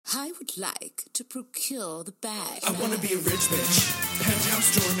I would like to procure the bag. I wanna be a rich bitch. Penthouse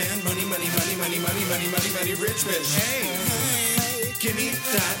store man, money, money, money, money, money, money, money, money, rich bitch. Hey, give me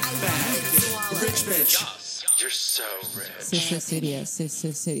that bag. Rich bitch. You're so rich. So studio. So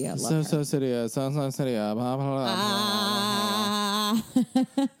studio. Blah, blah, blah,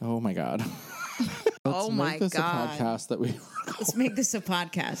 blah. Oh my God. Oh my Let's make this God. a podcast that we Let's make this a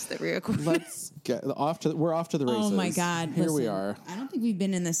podcast that we record. let's get off to. We're off to the races. Oh my God. Here we Listen, are. I don't think we've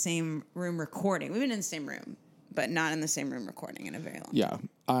been in the same room recording. We've been in the same room, but not in the same room recording in a very long time. Yeah,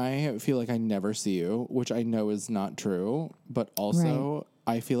 I feel like I never see you, which I know is not true, but also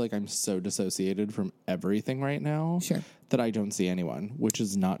I feel like I'm so dissociated from everything right now Sure. that I don't see anyone, which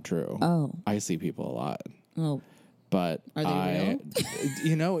is not true. Oh. I see people a lot. Oh. But Are they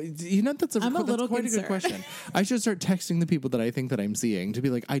you know that's I'm a little quite a good concerned. question. I should start texting the people that I think that I'm seeing to be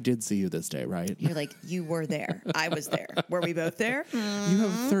like, I did see you this day, right? You're like, you were there. I was there. Were we both there? You have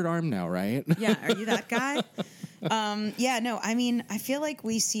a third arm now, right? Yeah. Are you that guy? Yeah, no, I mean, I feel like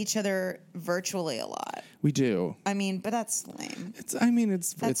we see each other virtually a lot. We do. I mean, but that's lame. It's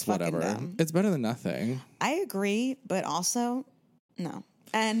That's fucking whatever. dumb. It's better than nothing. I agree, but also, no.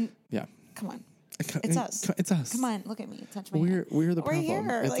 And yeah. come on. It's us. It's us. Come on, look at me. Touch my We're hand. the problem.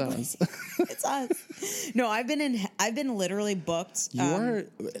 Here. It's like, us. It's us. No, I've been literally booked. You're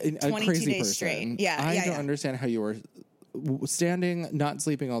a 22 crazy days person. straight. Yeah, I yeah, don't yeah. understand how you are standing, not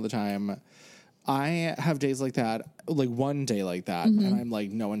sleeping all the time. I have days like that, like one day like that, Mm-hmm. and I'm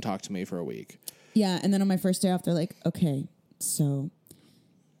like, no one talked to me for a week. Yeah, and then on my first day off, they're like, okay, so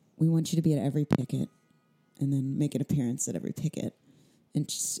we want you to be at every picket and then make an appearance at every picket and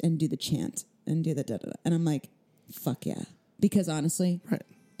do the chant and do the da-da-da. And I'm like, fuck yeah. Because honestly, Right.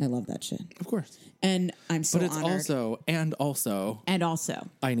 I love that shit. Of course. And I'm so But it's honored. also,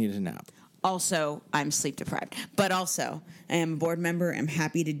 I need a nap. Also, I'm sleep deprived. But also, I am a board member. I'm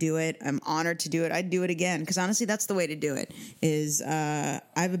happy to do it. I'm honored to do it. I'd do it again. Because honestly, that's the way to do it. Is I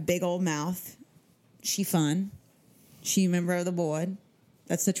have a big old mouth. She fun. She a member of the board.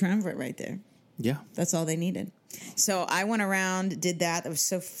 That's the triumvirate right there. Yeah. That's all they needed. So I went around, did that. It was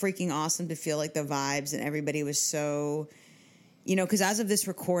so freaking awesome to feel like the vibes and everybody was so, because as of this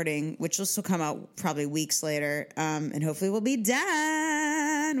recording, which will still come out probably weeks later, and hopefully we'll be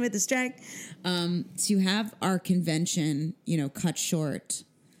done with the strike, To have our convention, cut short.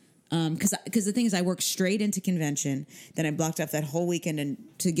 Because the thing is, I work straight into convention. Then I blocked off that whole weekend and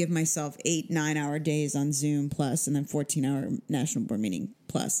to give myself 8-9 hour days on Zoom plus, and then 14-hour national board meeting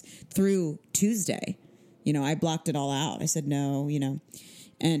plus through Tuesday. I blocked it all out. I said no,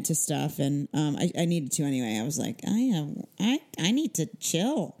 and to stuff, and I needed to anyway. I was like, I need to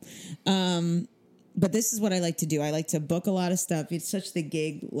chill. But this is what I like to do. I like to book a lot of stuff. It's such the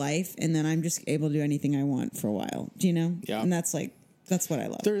gig life, and then I'm just able to do anything I want for a while. Do you know? Yeah. And that's what I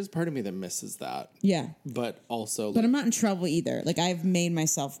love. There is part of me that misses that. Yeah. But also, But I'm not in trouble either. Like, I've made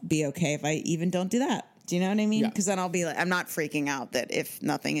myself be okay if I even don't do that. Do you know what I mean? Yeah. because then I'll be like, I'm not freaking out that if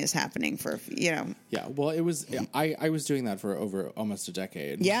nothing is happening for, yeah. Well, it was. I was doing that for over almost a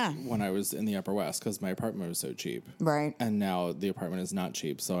decade. Yeah. When I was in the Upper West, because my apartment was so cheap. Right. And now the apartment is not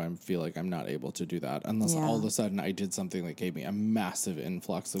cheap, so I feel like I'm not able to do that unless Yeah. all of a sudden I did something that gave me a massive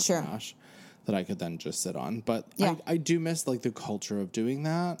influx of Sure. cash that I could then just sit on. But Yeah. I do miss like the culture of doing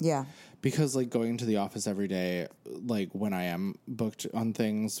that. Yeah. Because like going to the office every day, like when I am booked on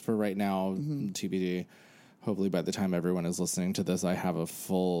things for right now, Mm-hmm. TBD. Hopefully by the time everyone is listening to this, I have a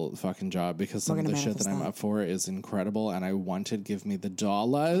full fucking job because some of gonna the shit that I'm manifest that. up for is incredible and I want to give me the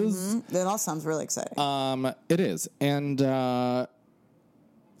dollars. That all sounds really exciting. It is. And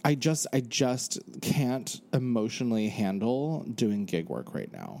I just can't emotionally handle doing gig work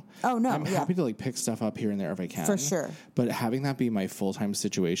right now. Oh, no, I'm yeah. happy to like pick stuff up here and there if I can. For sure. But having that be my full-time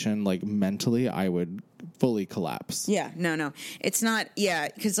situation, like mentally I would fully collapse. Yeah, no. It's not,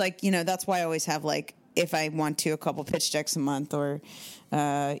 because, that's why I always have, if I want to, a couple pitch decks a month or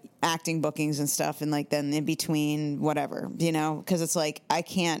acting bookings and stuff, and, then in between, whatever, because it's I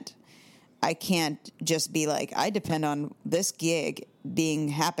can't just be I depend on this gig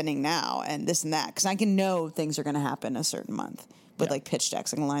happening now and this and that, because I can know things are going to happen a certain month with, pitch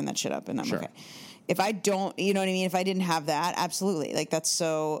decks. I can line that shit up, and I'm Sure. okay. If I don't, you know what I mean? If I didn't have that, absolutely.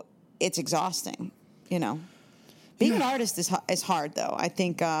 It's exhausting. Being an artist is hard, though. I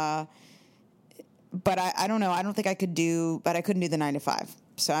think, but I don't know. I don't think I could but I couldn't do the 9 to 5.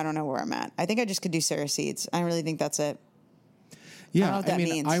 So I don't know where I'm at. I think I just could do Sarah Seeds. I really think that's it. Yeah, I don't know what that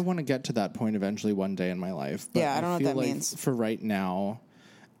means. I want to get to that point eventually one day in my life. But Yeah, I don't know what feel that like means. For right now,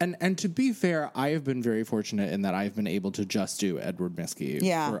 and to be fair, I have been very fortunate in that I've been able to just do Edward Miskey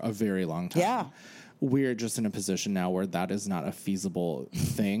Yeah. for a very long time. Yeah. we're just in a position now where that is not a feasible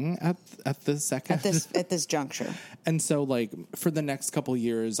thing at this second. At this juncture. And so, like, for the next couple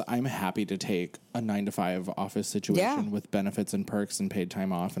years, I'm happy to take a 9-to-5 office situation with benefits and perks and paid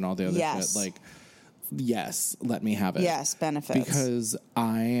time off and all the other shit. Like, yes, let me have it. Yes, benefits. Because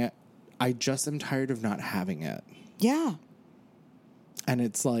I just am tired of not having it. Yeah. And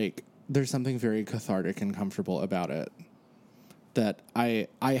it's like, there's something very cathartic and comfortable about it that I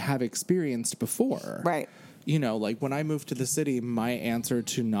have experienced before. Right. You know, like when I moved to the city, my answer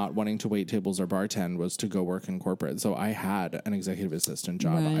to not wanting to wait tables or bartend was to go work in corporate. So I had an executive assistant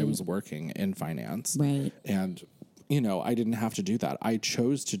job. Right. I was working in finance. Right. And, you know, I didn't have to do that. I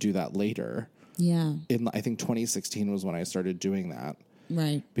chose to do that later. Yeah. In, I think 2016 was when I started doing that.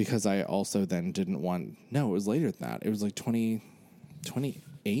 Right. Because I also then didn't want, no, it was later than that. It was like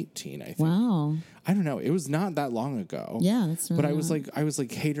 2018, I think. Wow. I don't know. It was not that long ago. Yeah, that's But really I was like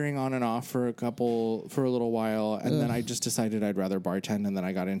catering on and off for a little while, and then I just decided I'd rather bartend, and then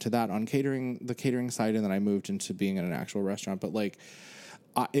I got into that on the catering side, and then I moved into being in an actual restaurant. But like,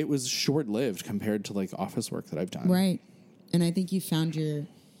 it was short lived compared to like office work that I've done. Right. And I think you found your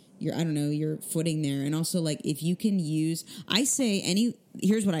I don't know, your footing there. And also, like, if you can use,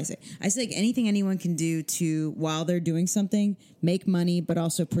 here's what I say. I say, like, anything anyone can do to, while they're doing something, make money, but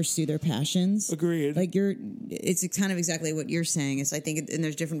also pursue their passions. Agreed. Like, it's kind of exactly what you're saying. Is I think, and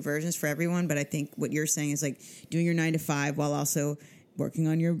there's different versions for everyone, but I think what you're saying is, like, doing your 9-to-5 while also working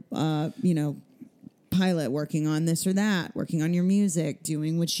on your, pilot, working on this or that, working on your music,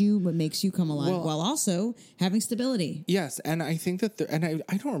 doing what makes you come alive, while also having stability. Yes, and I think that, and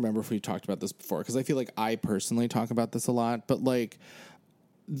I don't remember if we talked about this before, because I feel like I personally talk about this a lot, but like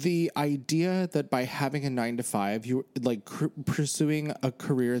the idea that by having a 9-to-5, you like pursuing a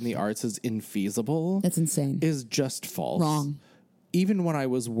career in the arts is infeasible. That's insane. Is just false. Wrong. Even when I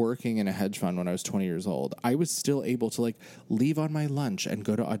was working in a hedge fund when I was 20 years old, I was still able to like leave on my lunch and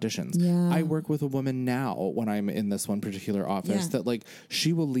go to auditions. Yeah. I work with a woman now when I'm in this one particular office that like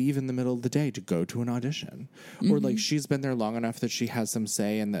she will leave in the middle of the day to go to an audition. Or like she's been there long enough that she has some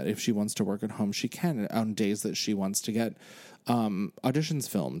say, and that if she wants to work at home, she can on days that she wants to get auditions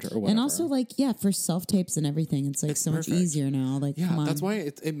filmed or whatever. And also, like, for self-tapes and everything, it's like so much easier now. Like, come on. That's why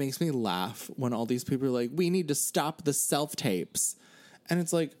it makes me laugh when all these people are like, we need to stop the self-tapes. And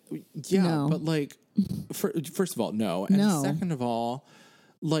it's like, No. but like, first of all, no. And No. second of all,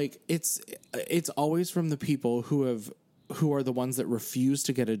 like, it's always from the people who are the ones that refuse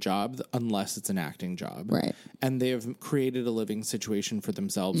to get a job unless it's an acting job. Right. And they have created a living situation for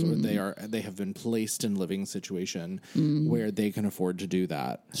themselves, or they have been placed in living situation where they can afford to do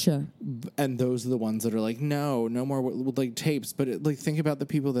that. Sure. And those are the ones that are like, no more like tapes. But like, think about the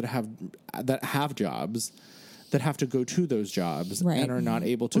people that have jobs that have to go to those jobs and are not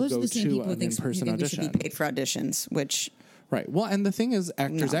able to go to an in-person audition. Should be paid for auditions, which. Right. Well, and the thing is,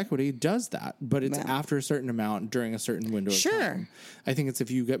 Actors Equity does that, but it's after a certain amount during a certain window of time. I think it's if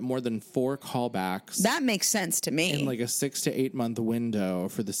you get more than 4 callbacks. That makes sense to me. In like a 6 to 8 month window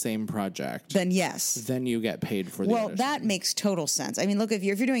for the same project. Then yes. Then you get paid for the audition. That makes total sense. I mean, look, if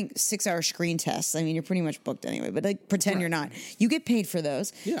you're doing 6-hour screen tests, I mean, you're pretty much booked anyway, but like pretend you're not. You get paid for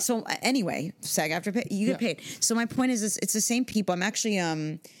those. Yeah. So anyway, SAG after pay, you get paid. So my point is, it's the same people. I'm actually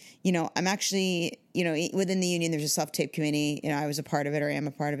within the union, there's a self-tape committee. You know, I was a part of it, or am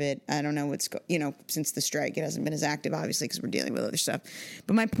a part of it. I don't know since the strike, it hasn't been as active, obviously, because we're dealing with other stuff.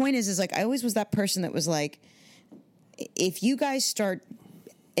 But my point is like, I always was that person that was like, if you guys start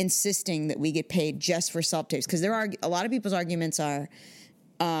insisting that we get paid just for self-tapes, because there are a lot of people's arguments are,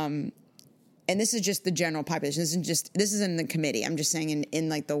 and this is just the general population. This isn't the committee. I'm just saying in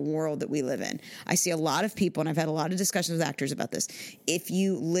like the world that we live in. I see a lot of people, and I've had a lot of discussions with actors about this. If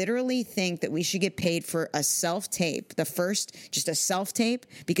you literally think that we should get paid for a self-tape, just a self-tape,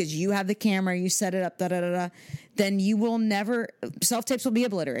 because you have the camera, you set it up, then you will never, self-tapes will be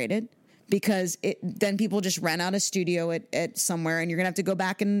obliterated. Because then people just rent out a studio at somewhere, and you're going to have to go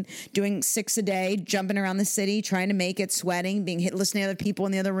back and doing 6 a day, jumping around the city, trying to make it, sweating, being hit, listening to other people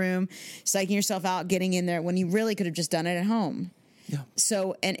in the other room, psyching yourself out, getting in there when you really could have just done it at home. Yeah.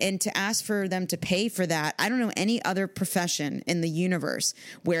 So, and to ask for them to pay for that, I don't know any other profession in the universe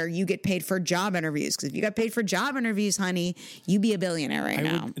where you get paid for job interviews. Because if you got paid for job interviews, honey, you'd be a billionaire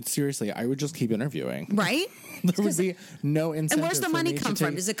now. Seriously, I would just keep interviewing. Right? There would be no incentive. And where's the money come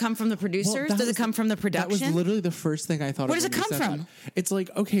from? Does it come from the producers? Does it come from the production? That was literally the first thing I thought of. Where does it come from? That. It's like,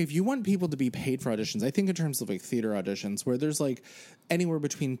 okay, if you want people to be paid for auditions, I think in terms of like theater auditions, where there's like anywhere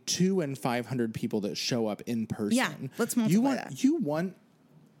between 200 and 500 people that show up in person. Yeah, let's multiply that. You want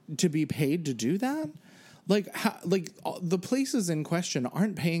to be paid to do that? The places in question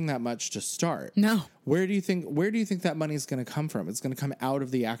aren't paying that much to start. No. Where do you think that money's going to come from? It's going to come out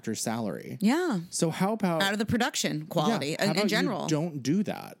of the actor's salary. Yeah. So how about Out of the production quality how in about general. you don't do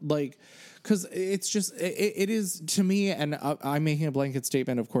that. Because it's just, it is to me, and I'm making a blanket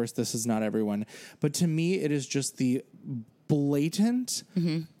statement. Of course, this is not everyone, but to me, it is just the blatant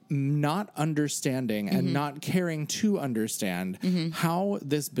not understanding and not caring to understand how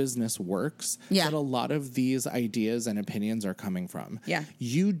this business works that a lot of these ideas and opinions are coming from. Yeah.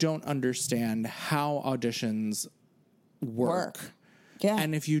 You don't understand how auditions work. Yeah.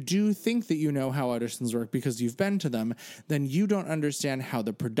 And if you do think that you know how auditions work because you've been to them, then you don't understand how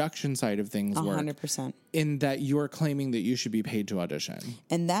the production side of things work. 100%. In that you're claiming that you should be paid to audition.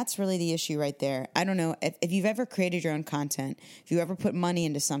 And that's really the issue right there. I don't know if you've ever created your own content, if you ever put money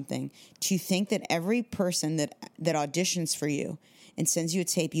into something, to think that every person that auditions for you and sends you a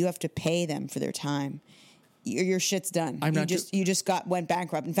tape, you have to pay them for their time. Your shit's done. You just went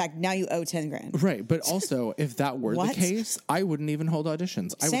bankrupt. In fact, now you owe $10,000. Right, but also if that were the case, I wouldn't even hold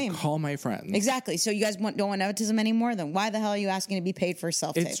auditions. I would call my friends. Exactly. So you guys don't want nepotism anymore? Then why the hell are you asking to be paid for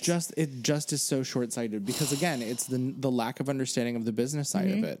self-tapes? It just is so short-sighted because again, it's the lack of understanding of the business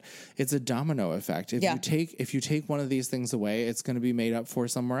side of it. It's a domino effect. If you take one of these things away, it's going to be made up for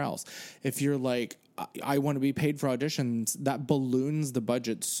somewhere else. If you're like, I want to be paid for auditions, that balloons the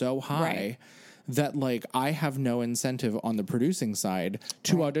budget so high. Right. That I have no incentive on the producing side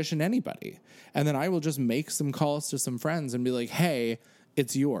to audition anybody. And then I will just make some calls to some friends and be like, hey,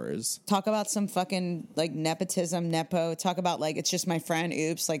 it's yours. Talk about some fucking nepotism, nepo. Talk about it's just my friend.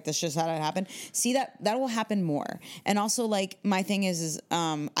 Oops, this just how it happened. See that will happen more. And also my thing is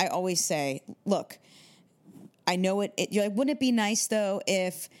I always say, look, I know it you're like, wouldn't it be nice though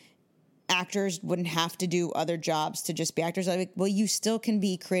if actors wouldn't have to do other jobs to just be actors? Well, you still can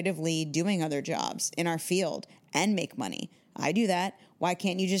be creatively doing other jobs in our field and make money. I do that. Why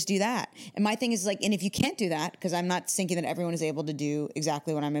can't you just do that? And my thing is and if you can't do that, because I'm not thinking that everyone is able to do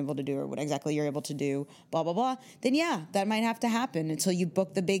exactly what I'm able to do or what exactly you're able to do, blah, blah, blah, then yeah, that might have to happen until you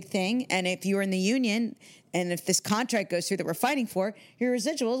book the big thing. And if you're in the union and if this contract goes through that we're fighting for, your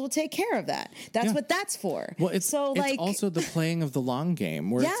residuals will take care of that. That's what that's for. Well, it's also the playing of the long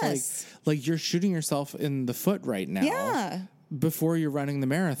game where it's you're shooting yourself in the foot right now before you're running the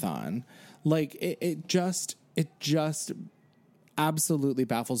marathon. It just absolutely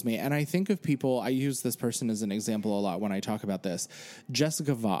baffles me. And I think of people, I use this person as an example a lot when I talk about this.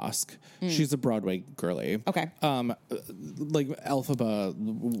 Jessica Vosk, she's a Broadway girly. Okay. Elphaba,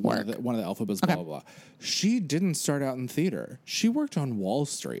 one of the Elphabas, blah, blah, blah. She didn't start out in theater. She worked on Wall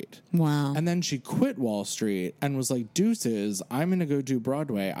Street. Wow. And then she quit Wall Street and was like, deuces, I'm going to go do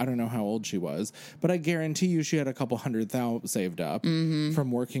Broadway. I don't know how old she was, but I guarantee you she had a couple $100,000 saved up from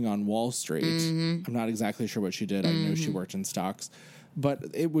working on Wall Street. I'm not exactly sure what she did. I know she worked in stocks. But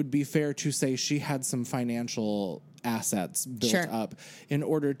it would be fair to say she had some financial assets built up in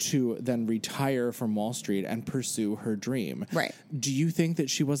order to then retire from Wall Street and pursue her dream. Right. Do you think that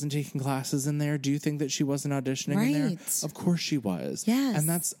she wasn't taking classes in there? Do you think that she wasn't auditioning in there? Of course she was. Yes. And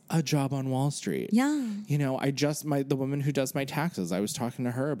that's a job on Wall Street. Yeah. The woman who does my taxes, I was talking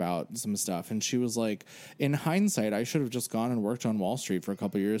to her about some stuff and she was like, in hindsight, I should have just gone and worked on Wall Street for a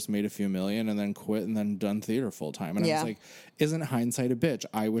couple of years, made a few million and then quit and then done theater full time. And I was like, isn't hindsight a bitch?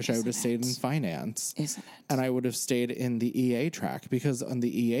 I wish I would have stayed in finance. Isn't it? And I would have stayed in the EA track because on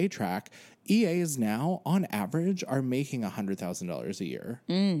the EA track, EAs now on average are making $100,000 a year.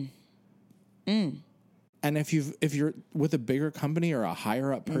 And if you're with a bigger company or a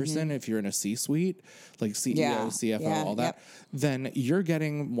higher up person, if you're in a C-suite, like CEO, CFO, all that, then you're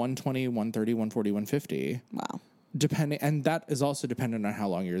getting 120, 130, 140, 150. Wow. Depending, and that is also dependent on how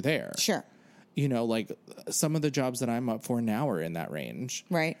long you're there. Sure. Some of the jobs that I'm up for now are in that range.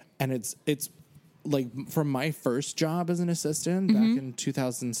 Right. And it's from my first job as an assistant back in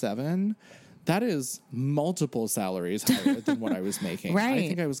 2007, that is multiple salaries higher than what I was making. Right. I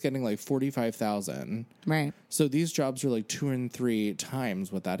think I was getting $45,000. Right. So these jobs are 2 and 3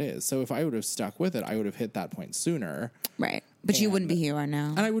 times what that is. So if I would have stuck with it, I would have hit that point sooner. Right. But you wouldn't be here right now.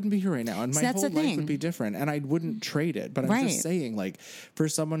 And I wouldn't be here right now. And my that's whole the life thing. would be different. And I wouldn't trade it. But I'm just saying, for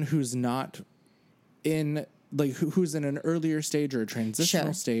someone who's not in who's in an earlier stage or a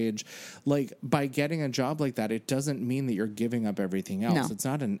transitional stage, by getting a job like that, it doesn't mean that you're giving up everything else. No. It's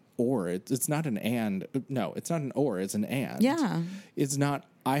not an or. It's not an and. No, it's not an or. It's an and. Yeah. It's not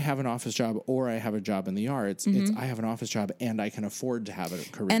I have an office job or I have a job in the arts. Mm-hmm. It's I have an office job and I can afford to have a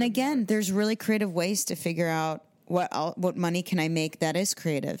career. And in the again, arts. there's really creative ways to figure out what money can I make that is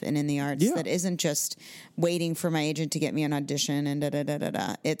creative and in the arts, Yeah. that isn't just waiting for my agent to get me an audition and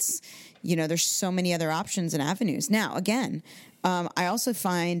da-da-da-da-da. It's, there's so many other options and avenues. Now, again, I also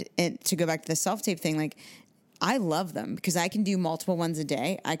find it, to go back to the self-tape thing, like, I love them because I can do multiple ones a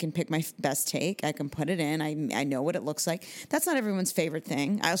day. I can pick my best take. I can put it in. I know what it looks like. That's not everyone's favorite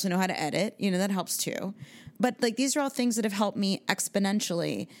thing. I also know how to edit. That helps too. But like, these are all things that have helped me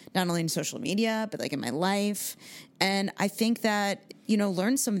exponentially, not only in social media, but like in my life. And I think that,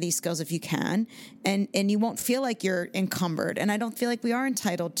 learn some of these skills if you can, and you won't feel like you're encumbered. And I don't feel like we are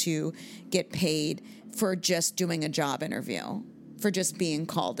entitled to get paid for just doing a job interview, for just being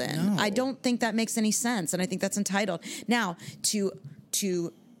called in. No. I don't think that makes any sense, and I think that's entitled. Now,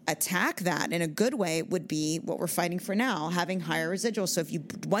 to attack that in a good way would be what we're fighting for now, having higher residuals. So if you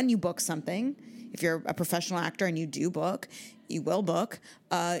book something, if you're a professional actor and you do book, you will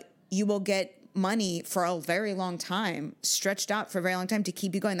get money for a very long time, stretched out for a very long time to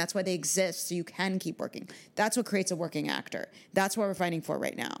keep you going. That's why they exist, so you can keep working. That's what creates a working actor. That's what we're fighting for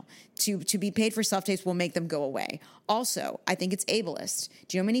right now. To be paid for self-tapes will make them go away. Also, I think it's ableist.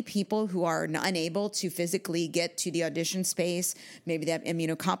 Do you know many people who are unable to physically get to the audition space? Maybe they have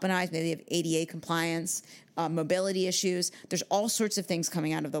immunocompromised, maybe they have ADA compliance, mobility issues. There's all sorts of things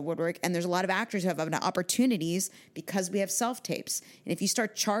coming out of the woodwork, and there's a lot of actors who have opportunities because we have self-tapes. And if you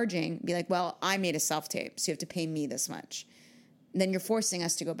start charging, be like, well, I made a self-tape, so you have to pay me this much. Then you're forcing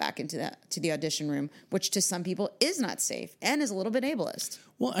us to go back into the audition room, which to some people is not safe and is a little bit ableist.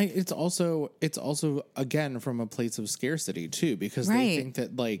 Well, it's also again from a place of scarcity too, because they think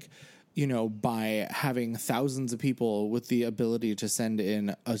that like, by having thousands of people with the ability to send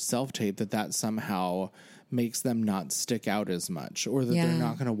in a self-tape, that somehow makes them not stick out as much, or that they're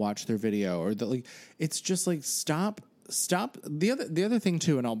not going to watch their video, or that like, it's just like, stop. The other thing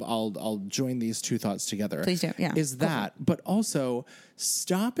too, and I'll join these two thoughts together. Please do. Yeah. Is that, but also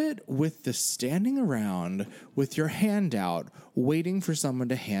stop it with the standing around with your hand out waiting for someone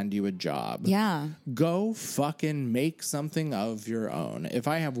to hand you a job. Yeah. Go fucking make something of your own. If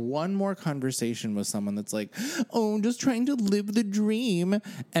I have one more conversation with someone that's like, oh, I'm just trying to live the dream,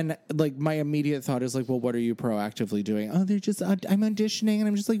 and like my immediate thought is like, well, what are you proactively doing? Oh, I'm auditioning and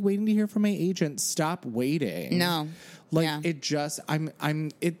I'm just like waiting to hear from my agent. Stop waiting. No. Like Yeah. it just, I'm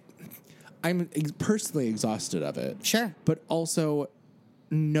personally exhausted of it. Sure. But also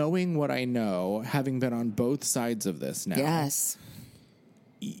knowing what I know, having been on both sides of this now. Yes.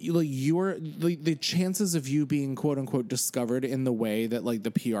 Like the chances of you being quote unquote discovered in the way that like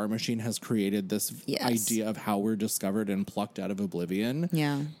the PR machine has created this idea of how we're discovered and plucked out of oblivion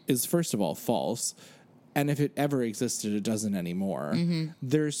is first of all false. And if it ever existed, it doesn't anymore. Mm-hmm.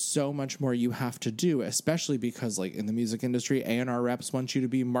 There's so much more you have to do, especially because like in the music industry, A&R reps want you to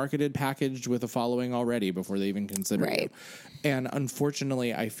be marketed, packaged with a following already before they even consider you. And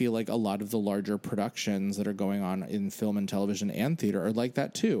unfortunately, I feel like a lot of the larger productions that are going on in film and television and theater are like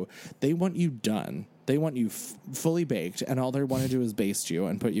that too. They want you done. They want you fully baked, and all they want to do is baste you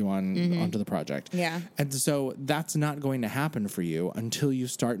and put you on onto the project. Yeah. And so that's not going to happen for you until you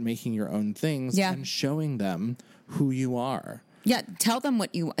start making your own things and showing them who you are. Yeah, show them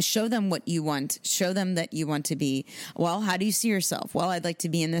what you want. Show them that you want to be. Well, how do you see yourself? Well, I'd like to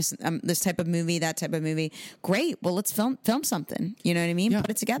be in this type of movie, that type of movie. Great. Well, let's film something. You know what I mean? Yeah.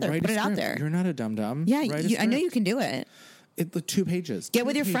 Put it together. Put it out there. You're not a dum-dum. Yeah, I know you can do it. It 2 pages. Get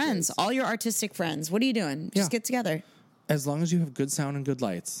with your friends, all your artistic friends. What are you doing? Just get together. As long as you have good sound and good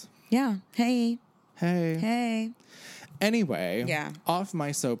lights. Yeah. Hey. Anyway, off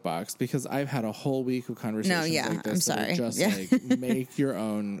my soapbox, because I've had a whole week of conversations like this. I'm sorry. Just like make your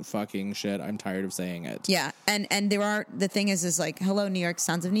own fucking shit. I'm tired of saying it. Yeah, and there are, the thing is like, hello, New York,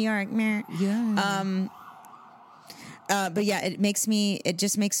 Sounds of New York. Yeah. But yeah, it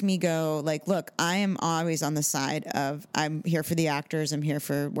just makes me go like, look, I am always on the side of, I'm here for the actors. I'm here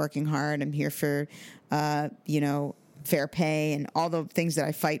for working hard. I'm here for, fair pay and all the things that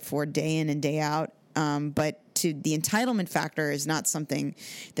I fight for day in and day out. But to the entitlement factor is not something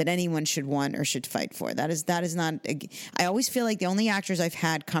that anyone should want or should fight for. That is not. I always feel like the only actors I've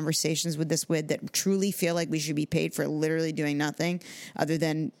had conversations with that truly feel like we should be paid for literally doing nothing other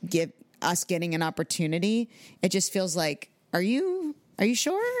than give us getting an opportunity. It just feels like, are you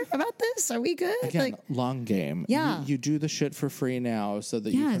sure about this? Are we good? Again, long game. Yeah. You do the shit for free now so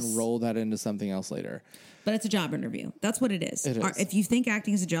that you can roll that into something else later. But it's a job interview. That's what it is. It is. If you think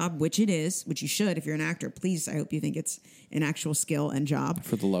acting is a job, which it is, which you should if you're an actor, please, I hope you think it's an actual skill and job.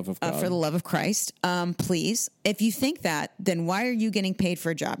 For the love of God. For the love of Christ. Please. If you think that, then why are you getting paid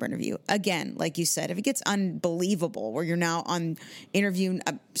for a job interview? Again, like you said, if it gets unbelievable where you're now on interview,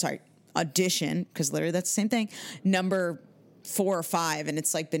 audition, because literally that's the same thing, number 4 or 5, and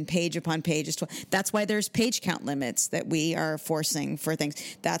it's like been page upon page. That's why there's page count limits that we are forcing for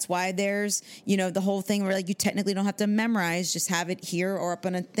things. That's why there's, the whole thing where like you technically don't have to memorize, just have it here or up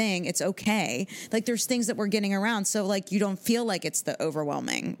on a thing. It's okay. Like there's things that we're getting around, so like you don't feel like it's the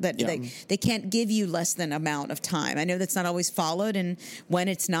overwhelming that they can't give you less than amount of time. I know that's not always followed, and when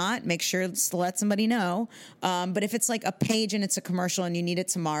it's not, make sure to let somebody know. But if it's like a page and it's a commercial and you need it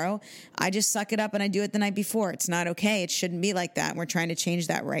tomorrow, I just suck it up and I do it the night before. It's not okay. It shouldn't be like that. And we're trying to change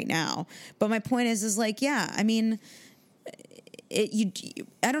that right now. But my point is like, yeah, I mean,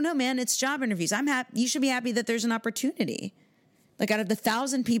 I don't know, man. It's job interviews. I'm happy. You should be happy that there's an opportunity. Like out of the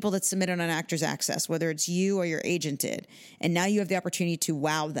 1,000 people that submitted on Actors Access, whether it's you or your agent did, and now you have the opportunity to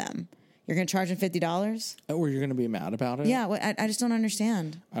wow them. You're going to charge them $50? Or you're going to be mad about it? Yeah, well, I just don't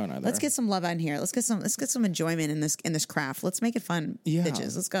understand. I don't either. Let's get some love on here. Let's get some enjoyment in this craft. Let's make it fun,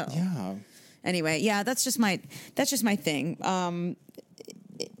 bitches. Let's go. Yeah. Anyway, yeah, that's just my thing.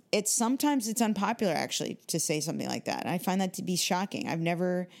 It's sometimes it's unpopular actually to say something like that. I find that to be shocking. I've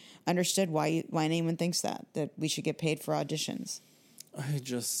never understood why anyone thinks that we should get paid for auditions.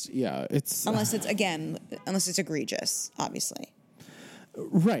 It's unless it's egregious, obviously.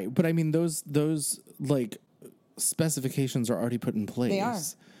 Right, but I mean those like specifications are already put in place. They are.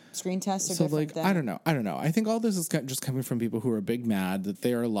 Screen tests are different. I don't know. I think all this is just coming from people who are big mad that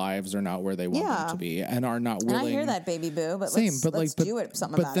their lives are not where they want them to be and are not willing. And I hear that, baby boo, but let's do it.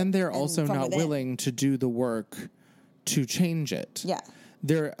 But then they're also not willing to do the work to change it. Yeah.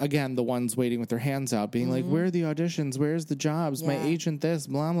 They're, again, the ones waiting with their hands out, being like, where are the auditions? Where's the jobs? My agent this,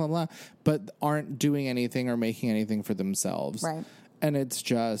 blah, blah, blah. But aren't doing anything or making anything for themselves. Right. And it's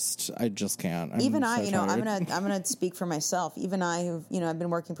just, I just can't. I'm gonna speak for myself. Even I, who've, I've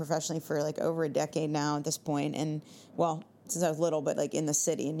been working professionally for like over a decade now at this point, and well, since I was little, but like in the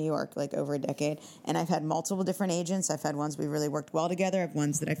city in New York, like over a decade. And I've had multiple different agents. I've had ones we really worked well together. I have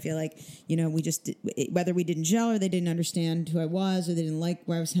ones that I feel like, we just, whether we didn't gel or they didn't understand who I was or they didn't like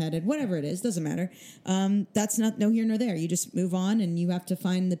where I was headed, whatever it is, doesn't matter. That's not no here nor there. You just move on and you have to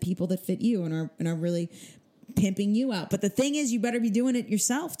find the people that fit you and are really pimping you out. But the thing is, you better be doing it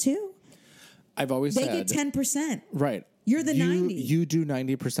yourself too. I've always said they get 10%. Right. You're the 90. You do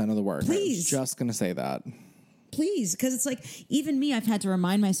 90% of the work. Please. I was just going to say that. Please, because it's like, even me, I've had to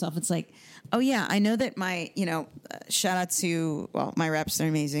remind myself, it's like, oh yeah, I know that my, shout out to, well, my reps are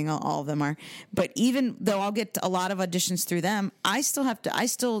amazing, all of them are, but even though I'll get a lot of auditions through them, I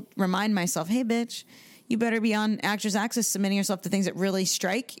still remind myself, hey bitch, you better be on Actors Access submitting yourself to things that really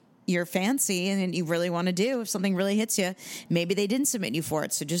strike your fancy and you really want to do. If something really hits you, maybe they didn't submit you for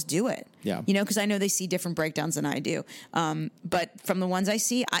it, so just do it. Yeah. Because I know they see different breakdowns than I do. But from the ones I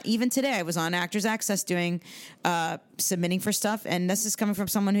see, even today I was on Actors Access doing submitting for stuff, and this is coming from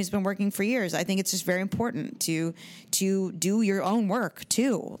someone who's been working for years. I think it's just very important to do your own work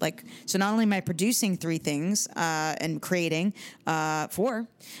too. Like, so not only am I producing 3 things and creating 4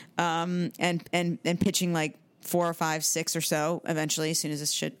 and pitching like 4 or 5, 6 or so eventually as soon as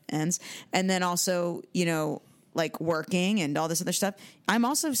this shit ends. And then also, like working and all this other stuff. I'm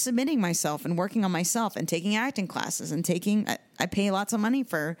also submitting myself and working on myself and taking acting classes and I pay lots of money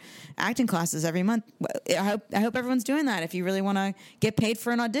for acting classes every month. I hope everyone's doing that if you really want to get paid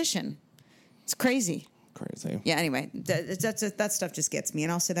for an audition. It's crazy. Yeah, anyway, that stuff just gets me.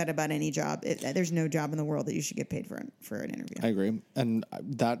 And I'll say that about any job. There's no job in the world that you should get paid for an interview. I agree. And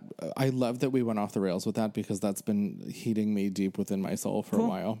I love that we went off the rails with that because that's been heating me deep within my soul for a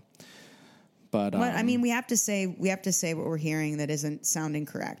while. But I mean, we have to say what we're hearing that isn't sounding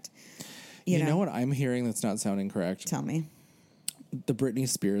correct. You know what I'm hearing that's not sounding correct? Tell me. The Britney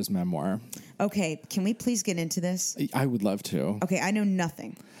Spears memoir. Okay, can we please get into this? I would love to. Okay, I know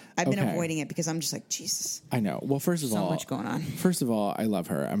nothing. I've been avoiding it because I'm just like, Jesus. I know. Well, first of all, so much going on. First of all, I love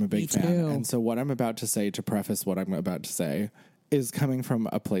her. I'm a big fan. And so what I'm about to say, to preface what I'm about to say, is coming from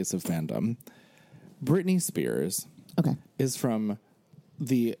a place of fandom. Britney Spears is from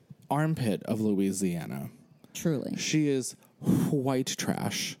the armpit of Louisiana. Truly. She is white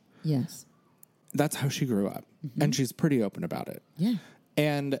trash. Yes. That's how she grew up. Mm-hmm. And she's pretty open about it. Yeah.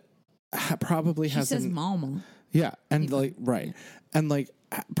 And probably she says mama. Yeah. And right. And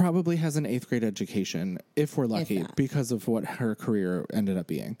probably has an 8th grade education, if we're lucky, because of what her career ended up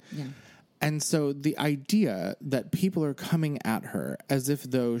being. Yeah. And so the idea that people are coming at her as if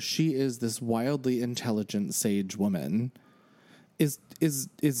though she is this wildly intelligent sage woman is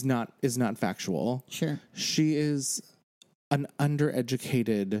not factual. Sure. She is an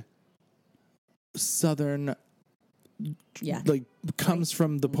undereducated Southern, comes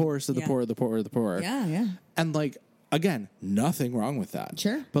from the poorest of the poor of the poor of the poor. Yeah, yeah. And Again, nothing wrong with that.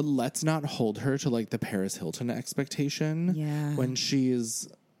 Sure. But let's not hold her to like the Paris Hilton expectation Yeah. when she's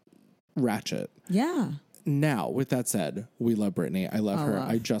ratchet. Yeah. Now, with that said, we love Britney. I love her. love.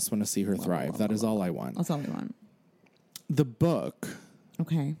 I just want to see her thrive. That is all I want. That's all we want. The book,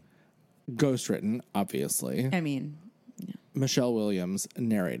 Okay. ghostwritten, obviously. I mean, Michelle Williams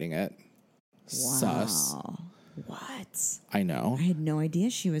narrating it. Sus. what? I know. I had no idea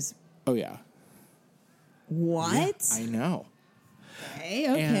she was. Oh, yeah. What? I know.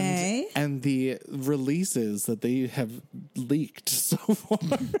 Okay. And the releases that they have leaked so far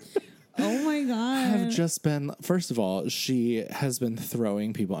Oh my God. have just been, first of all, she has been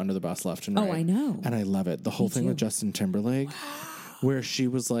throwing people under the bus left and right. Oh, I know. And I love it. The whole thing with Justin Timberlake, where she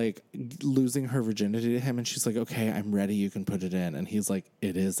was like losing her virginity to him, and she's like, okay, I'm ready, you can put it in. And he's like,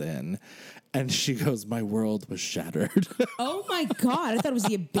 it is in. And she goes, my world was shattered. Oh my God. I thought it was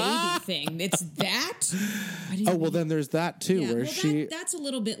the baby thing. It's that? Oh, well, then there's that too, where she. That's a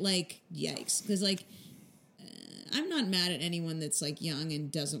little bit like, yikes. Because, like, I'm not mad at anyone that's, like, young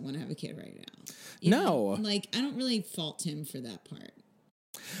and doesn't want to have a kid right now. You No. know? Like, I don't really fault him for that part.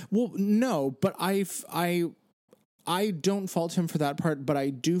 Well, no, but I don't fault him for that part, but I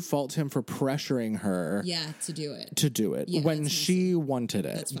do fault him for pressuring her Yeah, to do it. to do it Yeah, when that's she wanted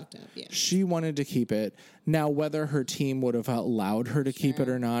it. That's fucked up, yeah. She wanted to keep it. Now, whether her team would have allowed her to keep it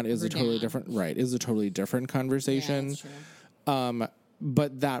or not is Her a totally dad. different is a totally different conversation. Yeah, that's true.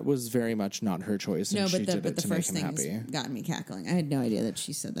 But that was very much not her choice, and No, she but did the it to first make him thing happy. got me cackling. I had no idea that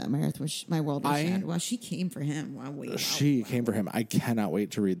she said that. My world was shattered. Wow, she came for him. Wow, She came for him. I cannot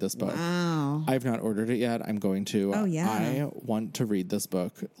wait to read this book. Wow. I've not ordered it yet. I'm going to. Oh, yeah. I want to read this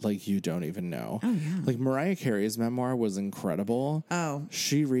book like you don't even know. Oh, yeah. Like Mariah Carey's memoir was incredible. Oh.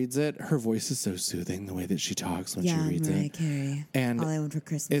 She reads it. Her voice is so soothing, the way that she talks when she reads Mariah it. Carey. And All I Want for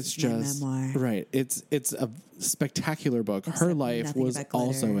Christmas it's is my just memoir. right. It's a spectacular book. Her Except life nothing was about glitter.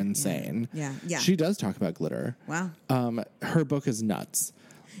 also Yeah. insane. Yeah. She does talk about glitter. Wow. Her book is nuts.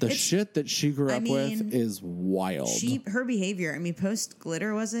 The shit that she grew up with is wild. Her behavior, I mean, post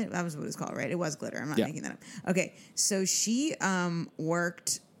glitter, was it? That was what it's called, right? It was glitter. I'm not making that up. Okay, so she didn't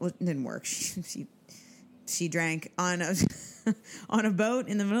work. She drank on a on a boat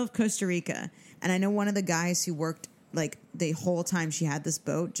in the middle of Costa Rica, and I know one of the guys who worked like the whole time she had this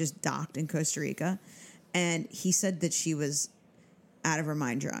boat just docked in Costa Rica, and he said that she was out of her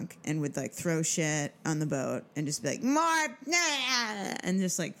mind drunk and would like throw shit on the boat and just be like, more, nah, and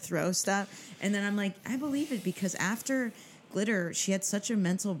just like throw stuff. And then I'm like, I believe it, because after glitter, she had such a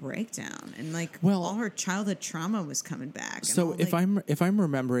mental breakdown and like all her childhood trauma was coming back. So and if I'm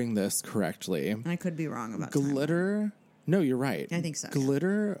remembering this correctly, and I could be wrong about glitter. No, you're right. I think so.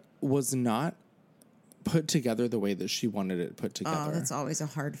 Glitter was not put together the way that she wanted it put together. Oh, that's always a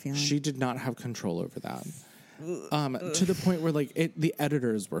hard feeling. She did not have control over that. To the point where like the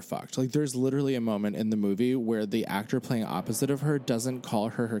editors were fucked. Like there's literally a moment in the movie where the actor playing opposite of her doesn't call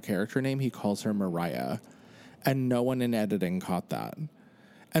her character name. He calls her Mariah, and no one in editing caught that.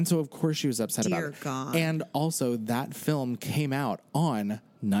 And so of course she was upset about it. God. And also that film came out on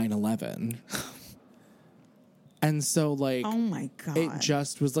 9/11. And so, like, oh my God, it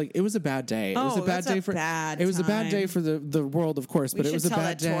just was like, it was a bad day. It was a bad that's day a for bad it was a bad time. day for the world, of course. But it was a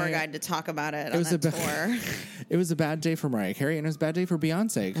bad day. Tour guide to talk about it. It was on that a tour. It was a bad day for Mariah Carey, and it was a bad day for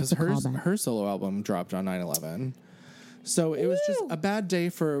Beyonce because her solo album dropped on 9/11. So it was just a bad day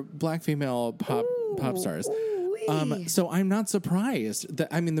for Black female pop stars. So I'm not surprised that,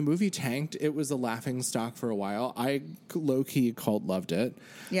 I mean, the movie tanked. It was a laughing stock for a while. I low key loved it.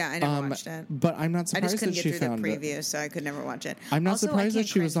 Yeah, I never watched it. But I'm not I surprised just couldn't that get she through found the it. preview, so I could never watch it. I'm not Also, surprised I that can't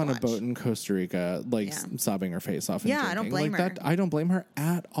she was on a cringe watch. boat in Costa Rica, like sobbing her face off. And Yeah, I don't drinking. blame like her. That, I don't blame her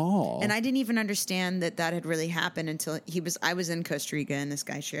at all. And I didn't even understand that had really happened until I was in Costa Rica, and this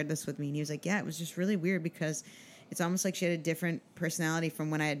guy shared this with me, and he was like, yeah, it was just really weird because it's almost like she had a different personality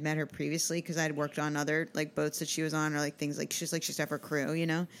from when I had met her previously, because I had worked on other like boats that she was on, or like things like she used to have her crew, you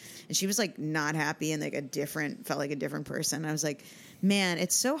know, and she was like not happy and like felt like a different person. I was like, man,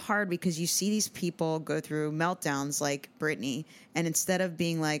 it's so hard because you see these people go through meltdowns like Britney, and instead of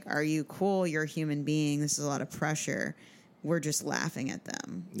being like, are you cool? You're a human being. This is a lot of pressure. We're just laughing at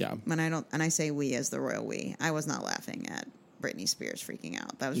them. Yeah. And I say we as the royal we. I was not laughing at Britney Spears freaking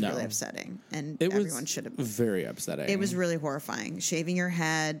out. That was really upsetting, and everyone should have. Very upsetting. It was really horrifying. Shaving your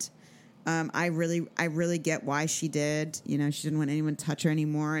head. I really get why she did. You know, she didn't want anyone to touch her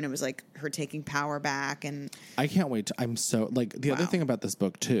anymore, and it was like her taking power back. And I can't wait. I'm so like the other thing about this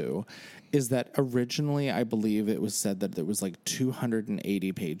book too is that originally I believe it was said that there was like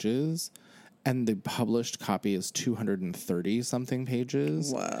 280 pages, and the published copy is 230 something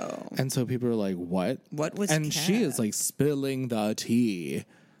pages. Whoa. And so people are like, what? What was And she Kat? is like spilling the tea.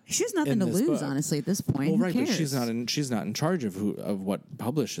 She has nothing in to this lose, book. honestly, at this point. Well, Who right, cares? but she's not in charge of what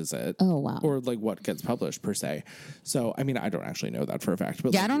publishes it. Oh, wow. Or like what gets published per se. So I mean, I don't actually know that for a fact.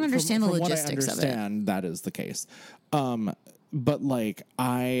 But Yeah, I like, don't understand the from logistics what I of it. understand, that is the case. But like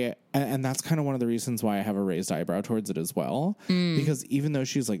and that's kind of one of the reasons why I have a raised eyebrow towards it as well. Because even though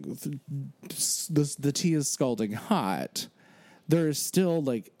she's like the tea is scalding hot, there is still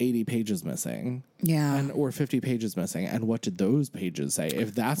like 80 pages missing. Yeah. Or 50 pages missing. And what did those pages say?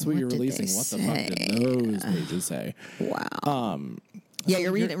 If that's what you're did they releasing, what the fuck did those pages say? Wow. Yeah,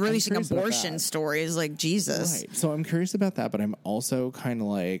 you're releasing curious about Abortion that. stories like Jesus. Right. So I'm curious about that, but I'm also kind of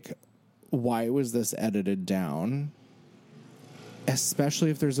like, why was this edited down?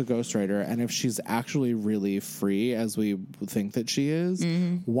 Especially if there's a ghostwriter and if she's actually really free as we think that she is,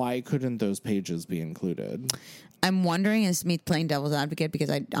 why couldn't those pages be included? I'm wondering, is me playing devil's advocate because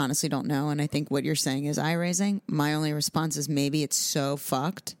I honestly don't know, and I think what you're saying is eye raising. My only response is maybe it's so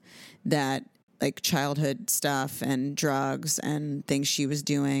fucked that like childhood stuff and drugs and things she was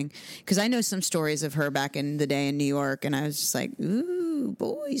doing. Because I know some stories of her back in the day in New York, and I was just like, ooh,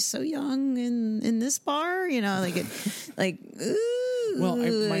 boy, so young in this bar, you know, like it, like ooh, Well, my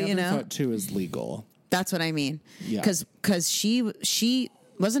you other know, thought too is legal. that's what I mean. Yeah. Because she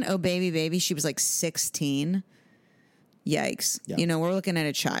wasn't Oh Baby, she was like 16. Yikes. Yeah. You know, we're looking at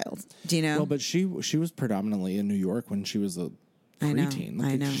a child. Do you know? Well, but she was predominantly in New York when she was a I know, preteen.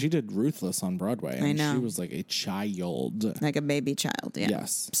 I know. She did Ruthless on Broadway. And know. She was like a child. Like a baby child, yeah.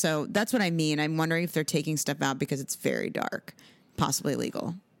 Yes. So that's what I mean. I'm wondering if they're taking stuff out because it's very dark, possibly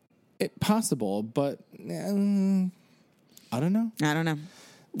illegal. Possible, but I don't know. I don't know.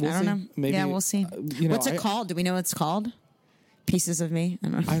 We'll I don't see. know. Maybe, Yeah, we'll see. you know, What's it called? Do we know what it's called? Pieces of Me? I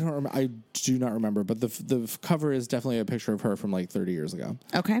don't know. I don't remember. I do not remember, but the cover is definitely a picture of her from like 30 years ago.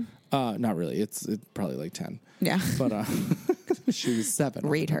 Okay. Not really. It's probably like 10. Yeah. But she was 7.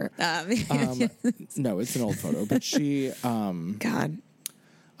 Read her. No, it's an old photo, but she God.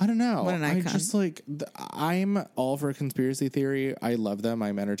 I don't know. What an I icon. just like I'm all for conspiracy theory. I love them.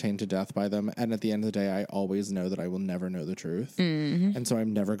 I'm entertained to death by them. And at the end of the day, I always know that I will never know the truth. Mm-hmm. And so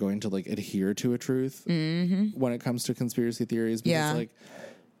I'm never going to like adhere to a truth when it comes to conspiracy theories because Yeah. like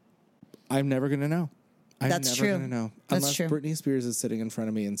I'm never going to know. I'm That's never true. going to know That's unless true. Britney Spears is sitting in front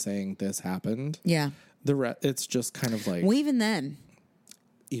of me and saying this happened. Yeah. It's just kind of like Well, even then,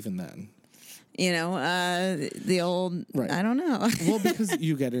 even then. you know, the old, Right. I don't know. Well, because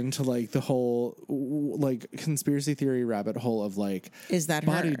you get into like the whole like conspiracy theory rabbit hole of like Is that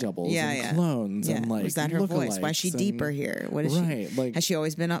body her? doubles Yeah, and yeah. clones Yeah. and like Was that her voice? Why is she lookalikes deeper and- here? What is right, she? like Has she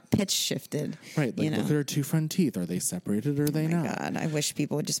always been up pitch shifted? right, like you know? look at her 2 front teeth. Are they separated or are they Oh my not? God, I wish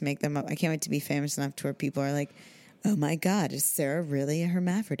people would just make them up. I can't wait to be famous enough to where people are like, oh my God, is Sarah really a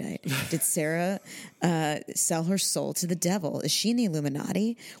hermaphrodite? Did Sarah sell her soul to the devil? Is she in the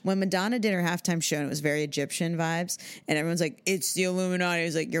Illuminati? When Madonna did her halftime show and it was very Egyptian vibes, and everyone's like, it's the Illuminati. It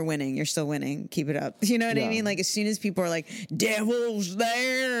was like, you're winning. You're still winning. Keep it up. You know what I Yeah. mean? Like, as soon as people are like, devil's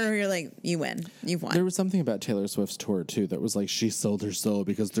there, you're like, you win. You've won. There was something about Taylor Swift's tour too that was like she sold her soul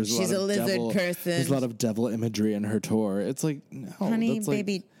because there's She's a a lot of lizard devil, person. There's a lot of devil imagery in her tour. It's like no, Honey, that's like,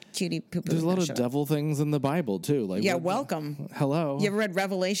 baby, cutie, poo poo. There's a lot of devil things in the Bible too. Like Yeah, what- welcome. Hello. You ever read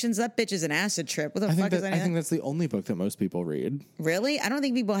Revelations? That bitch is an acid trip. What the I think fuck is that, that? I think that's the only book that most people read. Really? I don't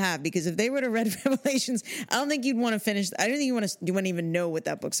think people have, because if they would have read Revelations, I don't think you'd want to finish. I don't think you wouldn't even know what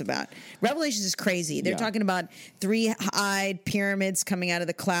that book's about. Revelations is crazy. They're Yeah. talking about 3-eyed pyramids coming out of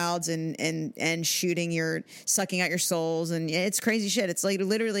the clouds and sucking out your souls, and it's crazy shit. It's like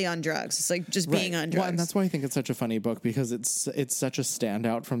literally on drugs. It's like just being on drugs. Well, and that's why I think it's such a funny book because it's such a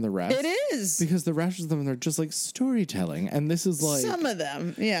standout from the rest. It is. Because the rest of them are just like storytelling, and this is like Some of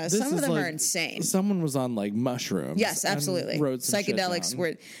them, yeah, this some of is them like- are insane. Someone was on like mushrooms. Yes, and absolutely. wrote some shit Psychedelics down.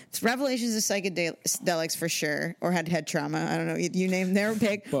 were Revelations of psychedelics for sure, or had head trauma. I don't know. You name their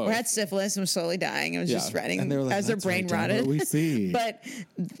pick, Both. or had syphilis and was slowly dying. It was Yeah. just writing And they were like, as their "That's brain right, damn rotted. it, we see." But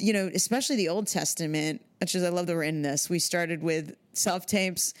you know, especially the Old Testament, which is I love that we're in this. We started with self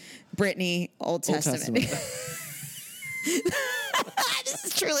tapes, Britney, Old Testament. This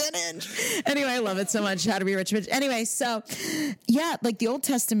is truly an inch. Anyway, I love it so much. How to Be a Rich Bitch. Anyway, so yeah, like the Old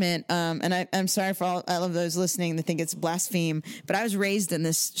Testament. And I'm sorry for all of those listening that think it's blaspheme, but I was raised in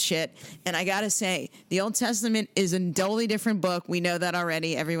this shit, and I gotta say, the Old Testament is a totally different book. We know that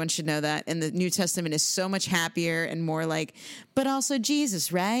already. Everyone should know that. And the New Testament is so much happier and more like, but also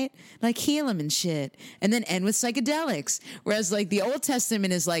Jesus, right? Like heal him and shit, and then end with psychedelics. Whereas like the Old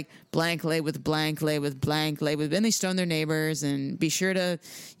Testament is like blank lay with blank lay with blank lay with, and they stone their neighbors and be sure to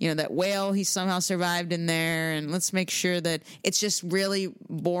to, that whale, he somehow survived in there. And let's make sure that it's just really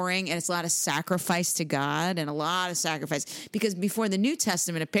boring. And it's a lot of sacrifice to God and a lot of sacrifice. Because before the New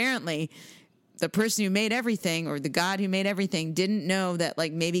Testament, apparently, the person who made everything, or the God who made everything, didn't know that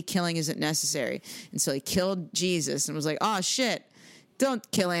like maybe killing isn't necessary. And so he killed Jesus and was like, oh shit, don't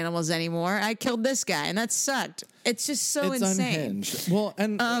kill animals anymore. I killed this guy and that sucked. It's just so it's insane. Unhinged. Well,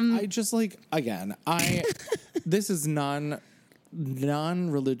 and I just like, again, this is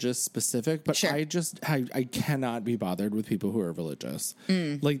non-religious specific, but Sure. I cannot be bothered with people who are religious.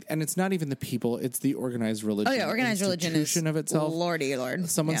 Like, and it's not even the people, it's the organized religion. Oh yeah, organized religion is institution of itself. Lordy Lord.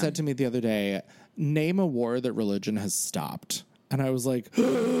 Someone said to me the other day, name a war that religion has stopped. And I was like,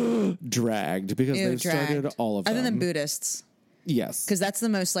 dragged, because they've started all of them. Other than Buddhists. Yes. Because that's the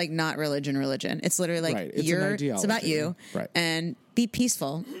most like not religion. It's literally like Right. It's an it's about ideology. you. Right. And be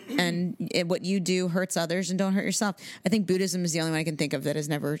peaceful. And what you do hurts others and don't hurt yourself. I think Buddhism is the only one I can think of that has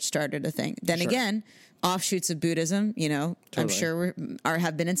never started a thing. Then again, offshoots of Buddhism, I'm Totally. sure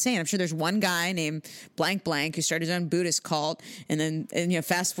have been insane. I'm sure there's one guy named blank blank who started his own Buddhist cult, and then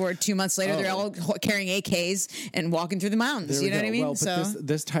fast forward 2 months later, they're all carrying AKs and walking through the mountains. There we You know go. what I mean? Well, but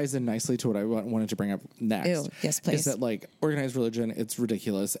this ties in nicely to what I wanted to bring up next. Ew, yes, please. Is that like organized religion? It's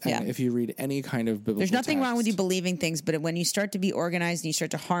ridiculous. And Yeah. if you read any kind of biblical, there's nothing wrong with you text, believing things, but when you start to be organized and you start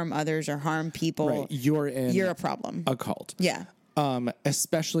to harm others or harm people, right, you're a problem. a cult. Yeah.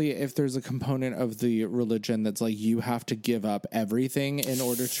 Especially if there's a component of the religion that's like you have to give up everything in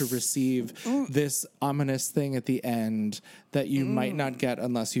order to receive this ominous thing at the end that you might not get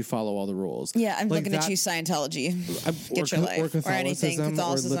unless you follow all the rules. Yeah, I'm Like looking at you, Scientology. or Get your life. Catholicism, or anything,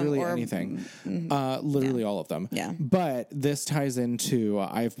 Catholicism, or literally or anything. Literally all of them. Yeah. But this ties into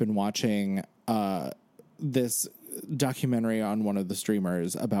I've been watching this documentary on one of the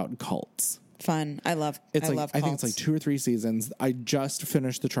streamers about cults. Fun. I love It's like love I think it's like cults. 2 or 3 seasons. I just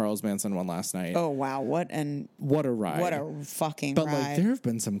finished the Charles Manson one last night. Oh wow, what a ride. What a fucking But ride. like there have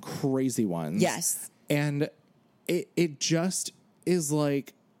been some crazy ones. Yes. And it just is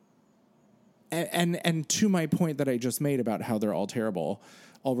like and to my point that I just made about how they're all terrible,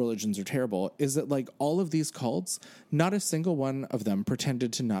 all religions are terrible, is that like all of these cults, not a single one of them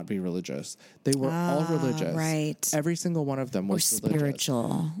pretended to not be religious. They were all religious. right. Every single one of them or was religious.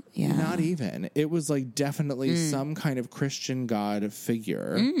 spiritual. Yeah. Not even. It was like definitely some kind of Christian God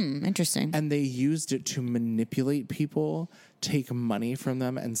figure. Interesting. And they used it to manipulate people, take money from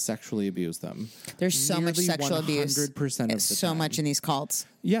them, and sexually abuse them. There's so much Nearly sexual abuse. 100% of the so time. much in these cults.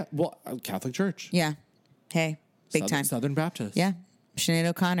 Yeah, well, Catholic Church. Yeah. Hey, big time. Southern Baptist. Yeah. Sinead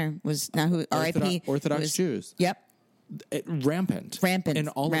O'Connor was now who R.I.P. Orthodox was- Jews. Yep. Rampant. Rampant. In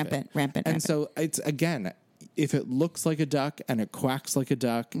all Rampant, of it. rampant, And rampant. so it's, again, if it looks like a duck and it quacks like a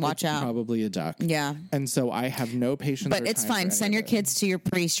duck, Watch it's out. probably a duck. Yeah. And so I have no patience. But or it's time for fine. any Send of your it. kids to your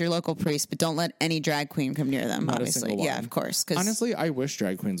priest, your local priest, but don't let any drag queen come near them. Not a obviously, single yeah, one. of course. 'Cause- Honestly, I wish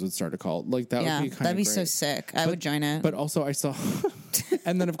drag queens would start a cult. Like that yeah, would be kind of that'd be great. so sick. I would join it. But also, I saw,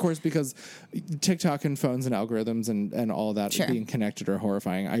 and then of course, because TikTok and phones and algorithms and all that Sure. being connected are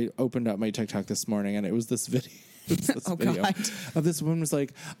horrifying. I opened up my TikTok this morning and it was this video. Oh, God. Of this woman was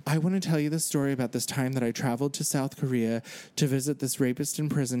like, I want to tell you this story about this time that I traveled to South Korea to visit this rapist in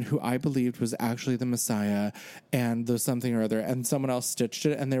prison who I believed was actually the Messiah and the something or other. And someone else stitched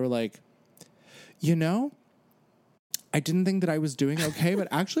it and they were like, you know, I didn't think that I was doing okay, but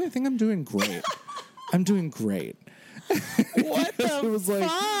actually I think I'm doing great. I'm doing great. what the It was like,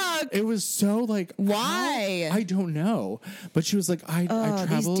 fuck? it was so like, Why? how? I don't know. But she was like, I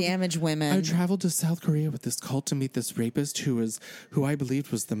traveled. These damaged women. I traveled to South Korea with this cult to meet this rapist who I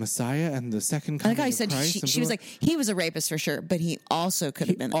believed was the Messiah and the second coming Like I of said, Christ. she was like, he was a rapist for sure, but he also could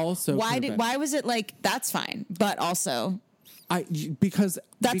have been. also why could have did? been. Why was it like that's fine, but also because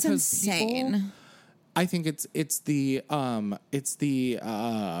that's because insane. people- I think it's the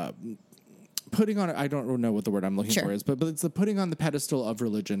putting on, I don't know what the word I'm looking Sure. for is, but it's the putting on the pedestal of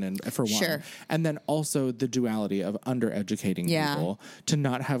religion and for one, Sure. and then also the duality of undereducating Yeah. people to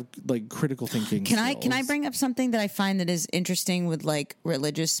not have like critical thinking. Can I skills. bring up something that I find that is interesting with like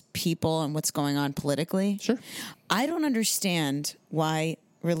religious people and what's going on politically? Sure. I don't understand why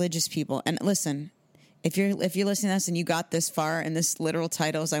religious people, and listen, if you're listening to this and you got this far and this literal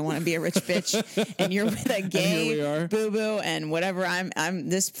title is I want to be a rich bitch and you're with a here we gay are. boo boo and whatever, I'm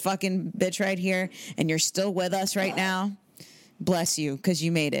this fucking bitch right here and you're still with us right now. Bless you because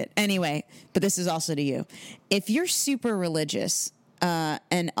you made it. Anyway, but this is also to you. If you're super religious,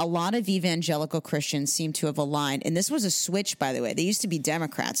 And a lot of evangelical Christians seem to have aligned. And this was a switch, by the way. They used to be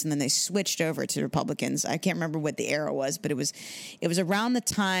Democrats, and then they switched over to Republicans. I can't remember what the era was, but it was around the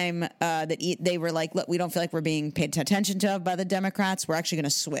time that they were like, look, we don't feel like we're being paid attention to by the Democrats. We're actually going to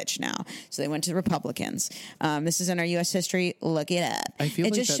switch now. So they went to the Republicans. This is in our U.S. history. Look it up. I feel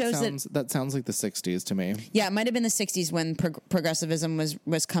it like just shows that sounds like the 60s to me. Yeah, it might have been the 60s when progressivism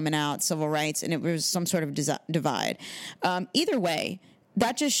was coming out, civil rights, and it was some sort of divide. Either way,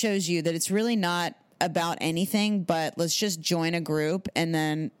 that just shows you that it's really not about anything, but let's just join a group, and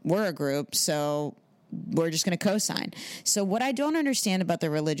then we're a group, so we're just going to co-sign. So what I don't understand about the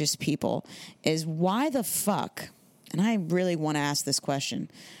religious people is why the fuck, and I really want to ask this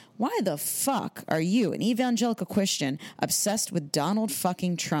question, why the fuck are you, an evangelical Christian, obsessed with Donald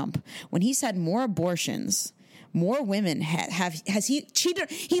fucking Trump when he's had more abortions? More women has he cheated?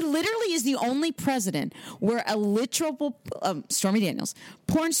 He literally is the only president where a literal Stormy Daniels,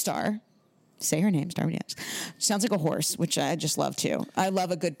 porn star, say her name, Stormy Daniels, sounds like a horse, which I just love too. I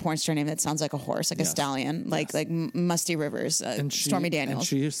love a good porn star name that sounds like a horse, like a stallion, like Musty Rivers, and Stormy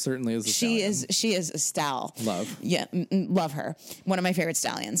Daniels. And she certainly is. She is a stall. Love, yeah, love her. One of my favorite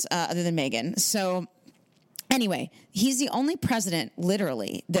stallions, other than Megan. So. Anyway, he's the only president,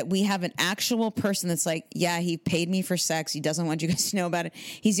 literally, that we have an actual person that's like, yeah, he paid me for sex. He doesn't want you guys to know about it.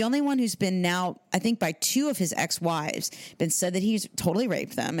 He's the only one who's been now, I think by 2 of his ex-wives, been said that he's totally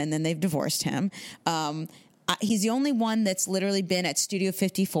raped them, and then they've divorced him. He's the only one that's literally been at Studio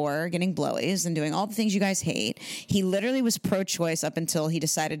 54 getting blowies and doing all the things you guys hate. He literally was pro-choice up until he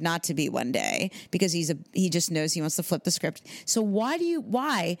decided not to be one day because he just knows he wants to flip the script. So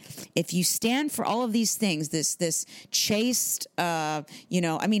why, if you stand for all of these things, this chaste,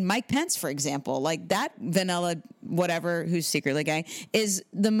 Mike Pence, for example, like that vanilla whatever who's secretly gay is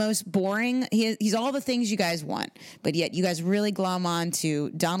the most boring. He's all the things you guys want, but yet you guys really glom on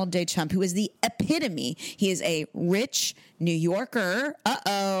to Donald J. Trump, who is the epitome. He is a rich New Yorker,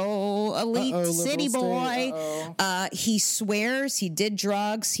 elite city boy. He swears he did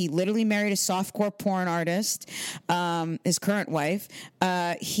drugs. He literally married a softcore porn artist, his current wife.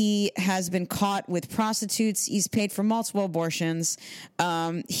 He has been caught with prostitutes. He's paid for multiple abortions.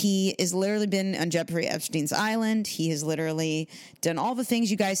 He has literally been on Jeffrey Epstein's island. He has literally done all the things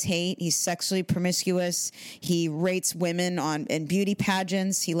you guys hate. He's sexually promiscuous. He rates women in beauty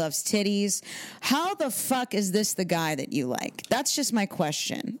pageants. He loves titties. How the fuck is this the guy that you like? That's just my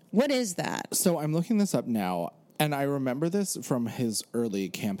question. What is that? So I'm looking this up now, and I remember this from his early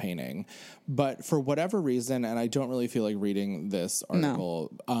campaigning, but for whatever reason, and I don't really feel like reading this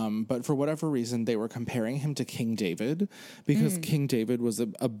article, but for whatever reason, they were comparing him to King David because King David was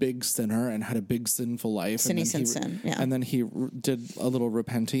a big sinner and had a big sinful life. Sin. Yeah. And then he did a little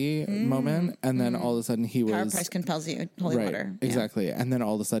repenty moment, and then all of a sudden he was... Power price compels you, holy water. Yeah. Exactly. And then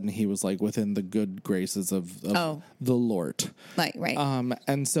all of a sudden he was like within the good graces of the Lord. Like, right.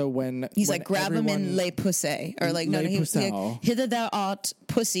 And so when... He's like, grab him in le poussé, or like, no, hither thou art,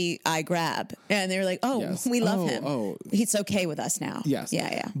 pussy, I grab. And they were like, we love him. He's okay with us now. Yes.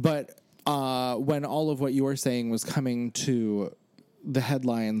 Yeah. But when all of what you were saying was coming to the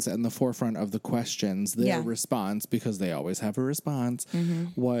headlines and the forefront of the questions, their response, because they always have a response,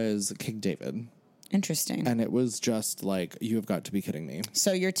 was King David. Interesting. And it was just like, you have got to be kidding me.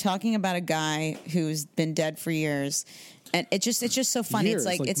 So you're talking about a guy who's been dead for years. And it's just so funny. Years,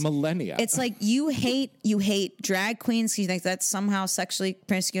 it's millennia. It's like you hate drag queens. You think that's somehow sexually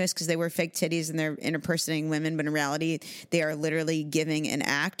promiscuous because they wear fake titties and they're impersonating women, but in reality, they are literally giving an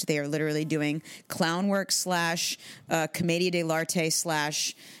act. They are literally doing clown work / commedia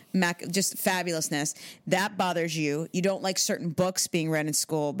dell'arte / just fabulousness. That bothers you. You don't like certain books being read in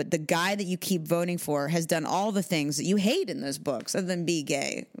school, but the guy that you keep voting for has done all the things that you hate in those books, other than be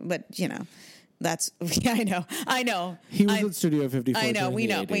gay. But that's I know. He was at Studio 54. I know. We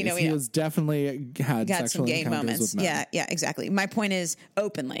know. He has definitely had got sexual some gay encounters moments. with men. Yeah, exactly. My point is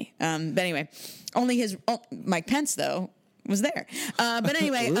openly. But anyway, only Mike Pence though was there. But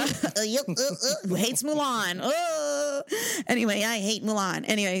anyway, who hates Mulan? Anyway, I hate Mulan.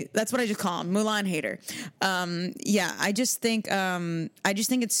 Anyway, that's what I just call him, Mulan hater. I just think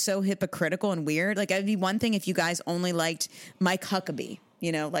it's so hypocritical and weird. Like, it'd be one thing if you guys only liked Mike Huckabee,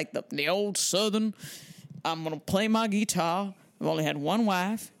 like the old Southern. I'm gonna play my guitar. I've only had one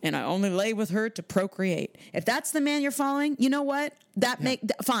wife, and I only lay with her to procreate. If that's the man you're following, you know what?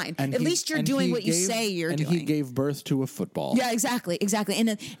 Fine. And at least you're doing what you say you're doing. And he gave birth to a football. Yeah, exactly.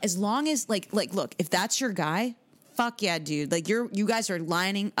 And as long as, look, if that's your guy, fuck yeah, dude. Like you guys are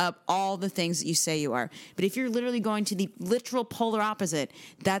lining up all the things that you say you are. But if you're literally going to the literal polar opposite,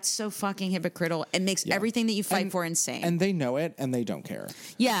 that's so fucking hypocritical. It makes everything that you fight for insane. And they know it, and they don't care.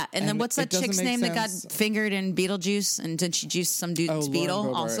 Yeah, and then what's that it doesn't chick's make name that got sense. fingered in Beetlejuice? And did she juice some dude's Lauren beetle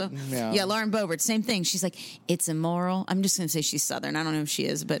Boebert. also? Yeah. Lauren Boebert. Same thing. She's like, it's immoral. I'm just going to say she's Southern. I don't know if she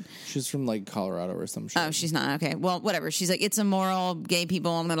is, but... She's from like Colorado or some shit. Oh, she's not. Okay. Well, whatever. She's like, it's immoral, gay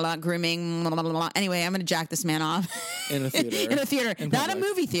people, blah, blah, blah, grooming, blah, blah, blah, blah. Anyway, I'm going to jack this man off. In a theater. In a theater. In Not a public.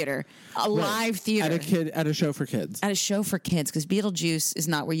 movie theater. A live theater. At a show for kids. At a show for kids, because Beetlejuice is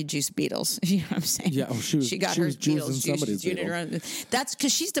not where you juice beetles. You know what I'm saying? Yeah, she got was her juicing Beetles juice. somebody's She's doing it beetle. around- That's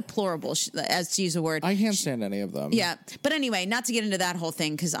because she's deplorable, as to use a word. I can't stand any of them. Yeah, but anyway, not to get into that whole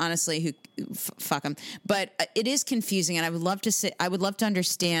thing because honestly, fuck him. But it is confusing, and I would love to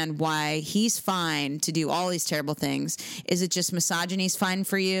understand why he's fine to do all these terrible things. Is it just misogyny's fine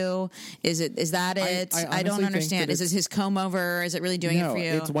for you? Is that it? I don't honestly understand. think that Is it his comb over? Is it really doing it No, for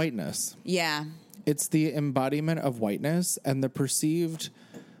you? it's whiteness. Yeah, It's the embodiment of whiteness and the perceived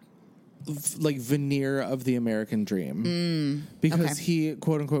like veneer of the American dream. Because okay. he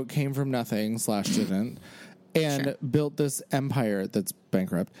quote unquote came from nothing / didn't and Sure. built this empire that's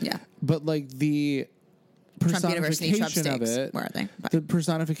bankrupt. Yeah. But like the Trump University personification of chopsticks. it, Where are they? But- the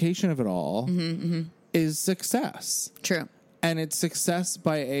personification of it all is success. True. And it's success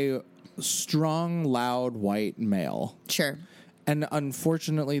by a strong, loud white male. Sure. And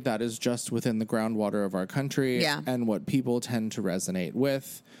unfortunately, that is just within the groundwater of our country Yeah. and what people tend to resonate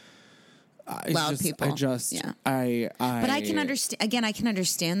with. Loud people. Yeah. But I can understand. Again, I can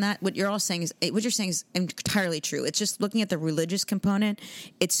understand that. What you're saying is entirely true. It's just looking at the religious component.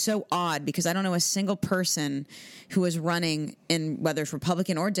 It's so odd because I don't know a single person who was running in whether it's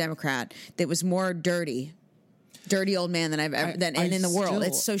Republican or Democrat that was more dirty old man than I've ever in the world.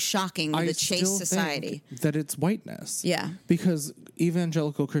 It's so shocking with I the chaste still society. think that it's whiteness. Yeah. Because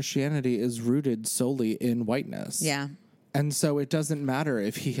evangelical Christianity is rooted solely in whiteness. Yeah. And so it doesn't matter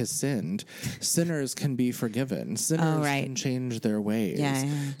if he has sinned. Sinners can be forgiven. Sinners right. can change their ways. Yeah.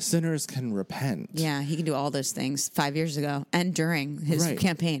 Sinners can repent. Yeah, he can do all those things 5 years ago and during his Right.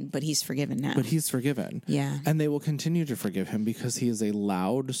 campaign, but he's forgiven now. But he's forgiven. Yeah. And they will continue to forgive him because he is a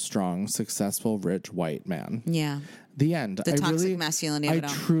loud, strong, successful, rich white man. yeah. The end. The toxic masculinity of I it all.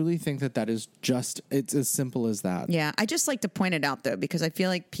 truly think that is just, it's as simple as that. Yeah, I just like to point it out though because I feel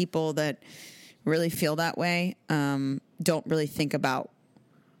like people that really feel that way don't really think about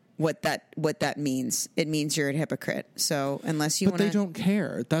what that means. It means you're a hypocrite. So unless you But want to, they don't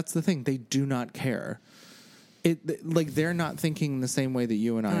care. That's the thing. They do not care. Like they're not thinking the same way that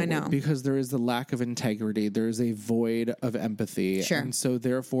you and I I know. would because there is the lack of integrity. There is a void of empathy, Sure. and so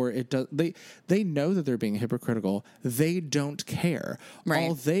therefore it does. They know that they're being hypocritical. They don't care. Right.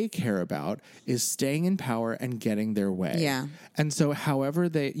 All they care about is staying in power and getting their way. Yeah. And so, however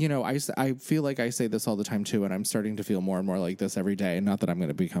they, I feel like I say this all the time too, and I'm starting to feel more and more like this every day. Not that I'm going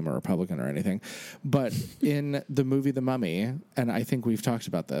to become a Republican or anything, but in the movie The Mummy, and I think we've talked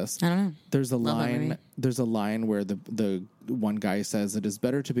about this. I don't know. There's a Love that line. movie. There's a line where the one guy says, "It is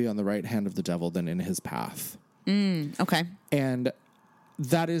better to be on the right hand of the devil than in his path," okay. and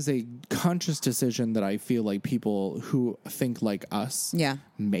that is a conscious decision that I feel like people who think like us Yeah.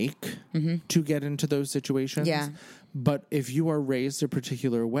 make to get into those situations. Yeah. But if you are raised a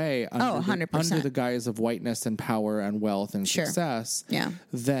particular way under, 100%. under the guise of whiteness and power and wealth and Sure. success, Yeah.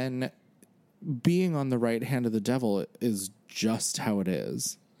 then being on the right hand of the devil is just how it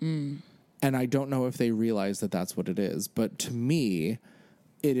is. And I don't know if they realize that that's what it is. But to me,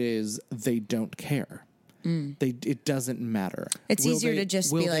 it is they don't care. It doesn't matter. It's Will easier they- to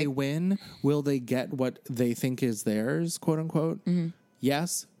just will be they like- win? Will they get what they think is theirs, quote unquote?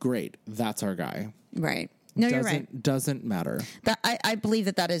 Yes, great. That's our guy. Right. No, you're right. Doesn't matter. That I believe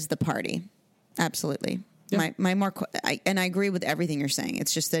that is the party. Absolutely. Yeah. And I agree with everything you're saying.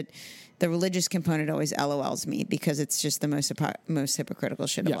 It's just that the religious component always LOLs me because it's just the most hypocritical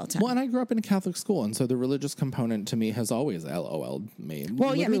shit of all time. Well, and I grew up in a Catholic school, and so the religious component to me has always LOL'd me.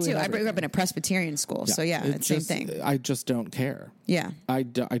 Well, yeah, me Literally too. I grew up everything. in a Presbyterian school, so yeah, it's the same thing. I just don't care. Yeah. I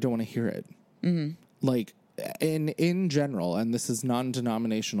don't want to hear it. Like in general, and this is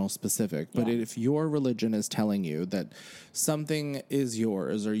non-denominational specific, but Yeah. if your religion is telling you that something is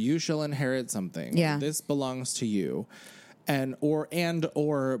yours or you shall inherit something, Yeah. or this belongs to you,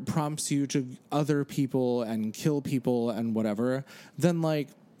 or prompts you to other people and kill people and whatever, then like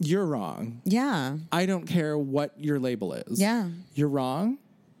you're wrong. Yeah. I don't care what your label is. Yeah. You're wrong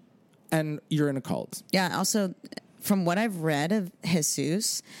and you're in a cult. Yeah. Also, from what I've read of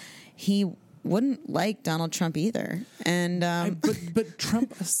Jesus, he wouldn't like Donald Trump either. And But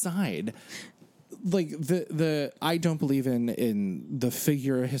Trump aside, like the I don't believe in the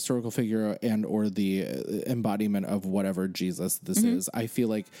historical figure and or the embodiment of whatever Jesus this is. I feel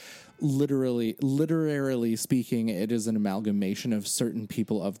like literarily speaking, it is an amalgamation of certain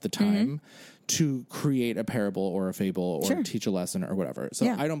people of the time to create a parable or a fable or teach a lesson or whatever. So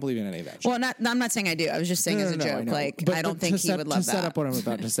I don't believe in any of that shit. Well, I'm not saying I do. I was just saying as a joke. Like, I don't think he would love that. To set up what I'm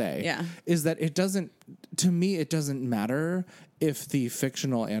about to say Yeah. is that it doesn't matter if the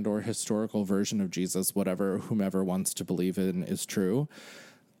fictional and or historical version of Jesus, whomever wants to believe in is true,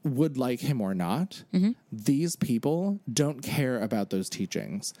 would like him or not. These people don't care about those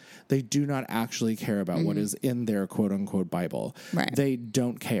teachings. They do not actually care about what is in their quote unquote Bible. Right. They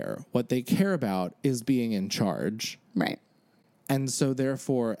don't care. What they care about is being in charge. Right. And so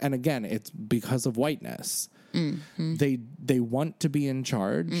therefore, and again, it's because of whiteness. They want to be in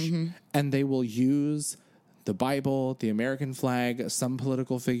charge, and they will use the Bible, the American flag, some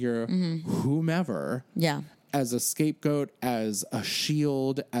political figure, whomever, as a scapegoat, as a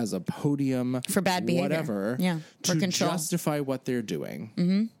shield, as a podium For bad behavior. whatever, For to control. justify what they're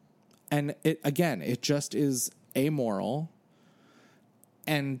doing. And it just is amoral.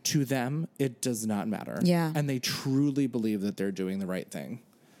 And to them, it does not matter. Yeah. And they truly believe that they're doing the right thing.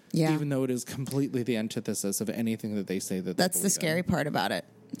 Yeah. Even though it is completely the antithesis of anything that they say that they That's the believe scary in. part about it.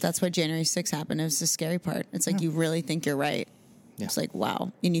 That's what January 6th happened. It was the scary part. It's like you really think you're right. Yeah. It's like,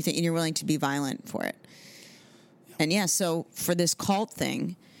 wow. And you're willing to be violent for it. And so for this cult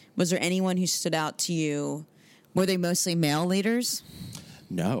thing, was there anyone who stood out to you? Were they mostly male leaders?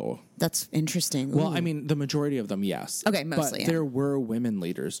 No. That's interesting. Well, Ooh. I mean, the majority of them, yes. Okay, mostly, But yeah. there were women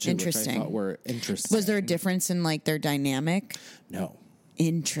leaders, too, which I Interesting. thought were interesting. Was there a difference in like their dynamic? No.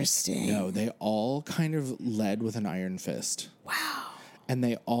 Interesting. No, they all kind of led with an iron fist. Wow. And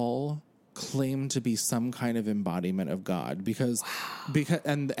they all claim to be some kind of embodiment of God because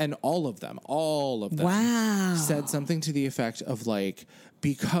and all of them Wow. said something to the effect of like,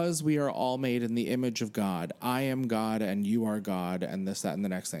 because we are all made in the image of God, I am God and you are God and this, that, and the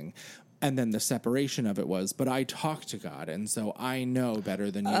next thing. And then the separation of it was, but I talk to God, and so I know better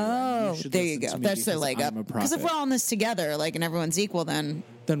than you. Oh, you should there you listen go. to me That's their because leg up. I'm a Because if prophet. we're all in this together, like, and everyone's equal, then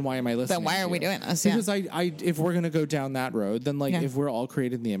Then why am I listening? Then why to are we you? doing this? Yeah. Because I if we're going to go down that road, then like Yeah. if we're all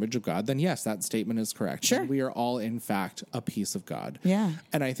created in the image of God, then yes, that statement is correct. Sure. And we are all in fact a piece of God. Yeah.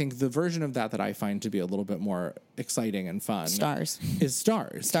 And I think the version of that I find to be a little bit more exciting and fun Stars. is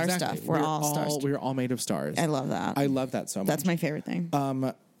stars. Star Exactly. stuff. We're all stars. We're all made of stars. I love that. I love that so much. That's my favorite thing.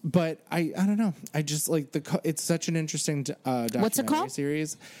 But I don't know. I just like it's such an interesting documentary What's it called?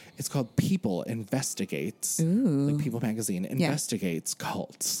 series. It's called People Investigates. Like People Magazine investigates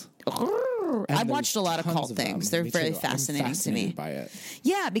cults. And I've watched a lot of tons cult them. things. They're Me very too. fascinating I'm fascinated to me. by it.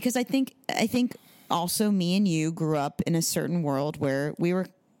 Yeah, because I think also me and you grew up in a certain world where we were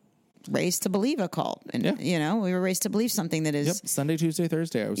raised to believe a cult, and Yeah. we were raised to believe something that is Yep. Sunday, Tuesday,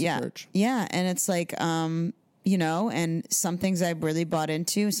 Thursday. I was yeah, at church. yeah, and it's like and some things I really bought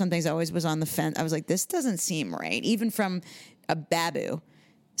into, some things I always was on the fence. I was like, this doesn't seem right. Even from a babu,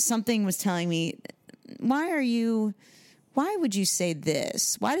 something was telling me, why would you say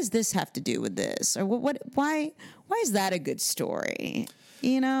this? Why does this have to do with this? Or why is that a good story?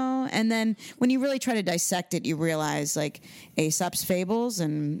 And then when you really try to dissect it, you realize like Aesop's Fables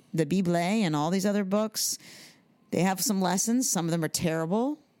and the Bible and all these other books, they have some lessons. Some of them are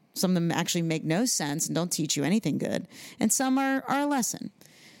terrible. Some of them actually make no sense and don't teach you anything good. And some are a lesson.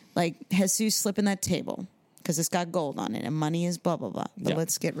 Like Jesus slipping that table because it's got gold on it and money is blah, blah, blah. But Yeah.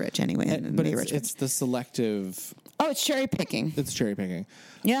 let's get rich anyway. And But be rich. it's the selective. It's cherry picking. It's cherry picking.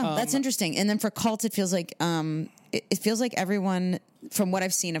 Yeah, that's interesting. And then for cults, it feels like it feels like everyone, from what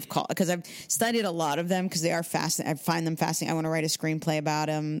I've seen of cult, because I've studied a lot of them because they are fascinating. I find them fascinating. I want to write a screenplay about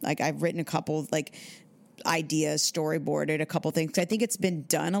them. Like I've written a couple like ideas, storyboarded a couple things. I think it's been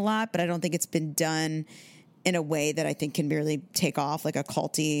done a lot, but I don't think it's been done in a way that I think can really take off like a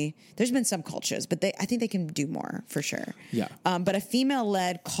culty. There's been some cult shows, but I think they can do more for sure. Yeah. But a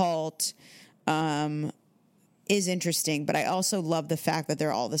female-led cult is interesting, but I also love the fact that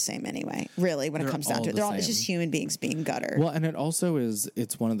they're all the same anyway, really, when it They're comes down all to it. the It's same. just human beings being gutter. Well, and it also is,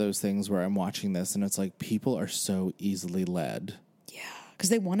 it's one of those things where I'm watching this and it's like people are so easily led. Because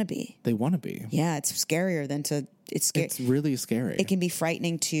they want to be. They want to be. Yeah, it's scarier than to... It's scary. It's really scary. It can be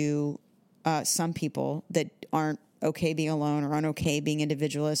frightening to some people that aren't okay being alone or aren't okay being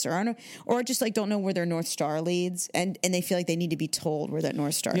individualists or just like don't know where their North Star leads and they feel like they need to be told where that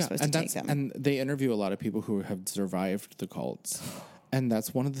North Star is supposed to take them. And they interview a lot of people who have survived the cults. And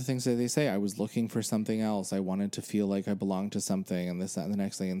that's one of the things that they say. I was looking for something else. I wanted to feel like I belonged to something, and this, that, and the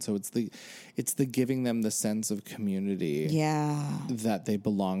next thing. And so it's the giving them the sense of community. Yeah. That they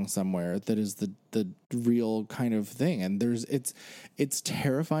belong somewhere. That is the real kind of thing. And it's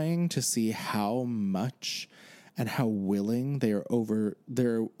terrifying to see how much and how willing they are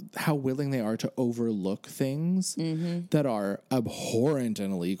to overlook things that are abhorrent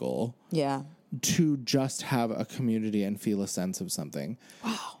and illegal. Yeah. To just have a community and feel a sense of something.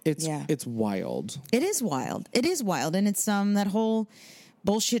 Wow. It's wild. It is wild. It is wild. And it's that whole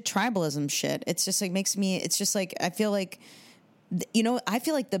bullshit tribalism shit. It's just like it's just like, I feel like, I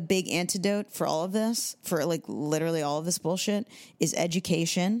feel like the big antidote for all of this, for like literally all of this bullshit, is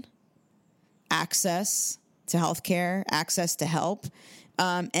education, access to healthcare, access to help,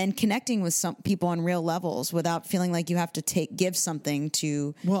 and connecting with some people on real levels without feeling like you have to give something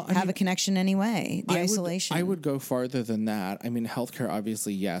to have a connection anyway. Isolation. I would go farther than that. I mean, healthcare,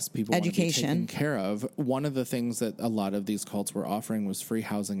 obviously, yes, people want to be taken care of. One of the things that a lot of these cults were offering was free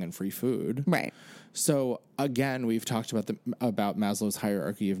housing and free food. Right. So again, we've talked about Maslow's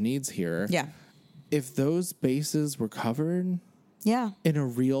hierarchy of needs here. Yeah. If those bases were covered, in a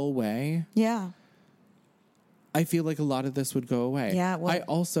real way, I feel like a lot of this would go away. Yeah, well, I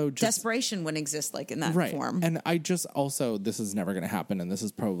also desperation wouldn't exist like in that form. And I just also, this is never going to happen, and this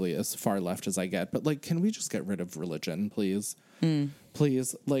is probably as far left as I get, but like, can we just get rid of religion, please?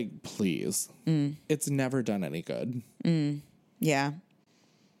 Please, like, please. It's never done any good. Yeah.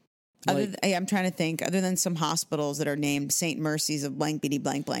 I'm trying to think. Other than some hospitals that are named St. Mercy's of blank, bitty,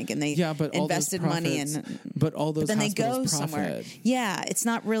 blank, blank, and they invested money in. But all those, but then they go profit. Somewhere. Yeah, it's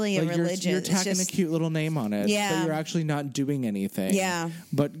not really a religion. You're tacking a cute little name on it. Yeah, but you're actually not doing anything. Yeah,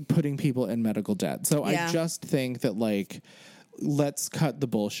 but putting people in medical debt. So I just think that like, let's cut the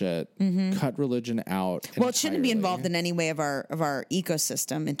bullshit, cut religion out. Well, it shouldn't be involved in any way of our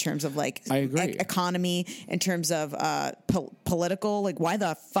ecosystem in terms of like I agree. Economy, in terms of political. Like, why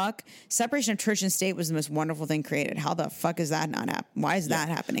the fuck separation of church and state was the most wonderful thing created? How the fuck is that not happening? Why is that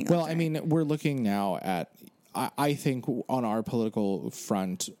happening? Well, I mean, we're looking now at. I think on our political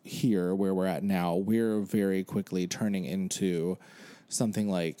front here, where we're at now, we're very quickly turning into something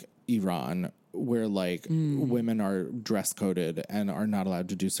like Iran, where like women are dress coded and are not allowed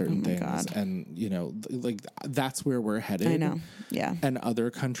to do certain things. God. And, like that's where we're headed. I know. Yeah. And other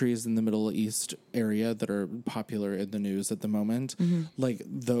countries in the Middle East area that are popular in the news at the moment, like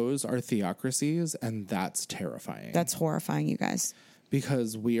those are theocracies, and that's terrifying. That's horrifying, you guys.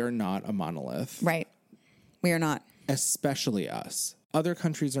 Because we are not a monolith. Right. We are not. Especially us. Other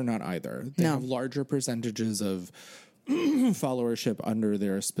countries are not either. They have larger percentages of followership under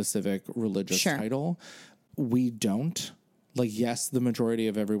their specific religious title. We don't. Like, yes, the majority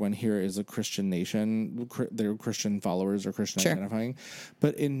of everyone here is a Christian nation. They're Christian followers or Christian identifying.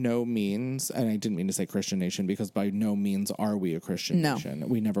 But in no means, and I didn't mean to say Christian nation, because by no means are we a Christian nation.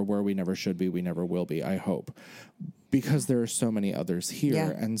 We never were, we never should be, we never will be, I hope. Because there are so many others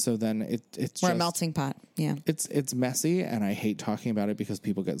here. And so then it's we're just a melting pot. Yeah. It's messy, and I hate talking about it because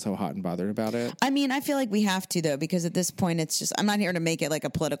people get so hot and bothered about it. I mean, I feel like we have to, though, because at this point it's just, I'm not here to make it like a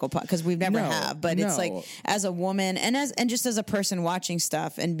political pot, because we've never have, but it's like, as a woman and just as a person watching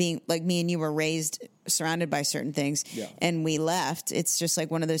stuff and being like, me and you were raised surrounded by certain things and we left. It's just like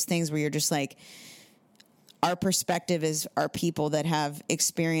one of those things where you're just like, our perspective is our people that have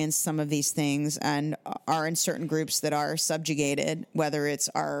experienced some of these things and are in certain groups that are subjugated, whether it's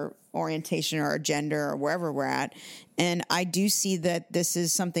our orientation or our gender or wherever we're at. And I do see that this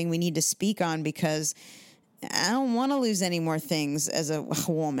is something we need to speak on, because I don't want to lose any more things as a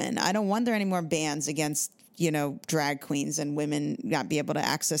woman. I don't want there any more bans against, drag queens and women not be able to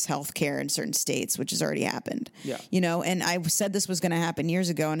access health care in certain states, which has already happened. And I said this was going to happen years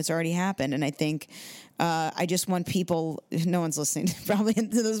ago, and it's already happened. And I think I just want people, no one's listening probably to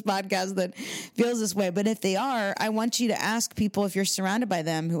this podcast that feels this way, but if they are, I want you to ask people, if you're surrounded by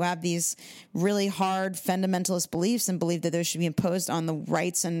them who have these really hard fundamentalist beliefs and believe that those should be imposed on the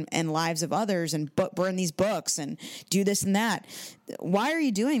rights and lives of others, and burn these books and do this and that. Why are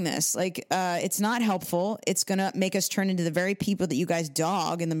you doing this? Like, it's not helpful. It's going to make us turn into the very people that you guys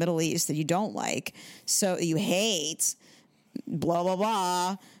dog in the Middle East that you don't like, so you hate, blah, blah,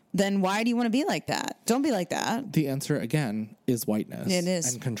 blah. Then why do you want to be like that? Don't be like that. The answer, again, is whiteness. It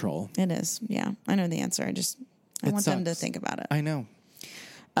is. And control. It is. Yeah. I know the answer. I want them to think about it. I know.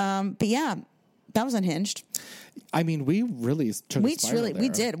 But yeah, That was Unhinged. I mean, we really took a spiral there. We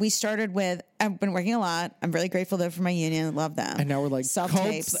did. We started with, I've been working a lot. I'm really grateful though for my union. Love them. And now we're like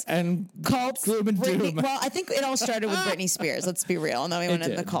cults and gloom and doom. Well, I think it all started with Britney Spears. Let's be real. And then we went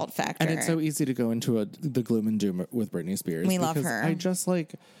into the cult factor. And it's so easy to go into the gloom and doom with Britney Spears. We love her. I just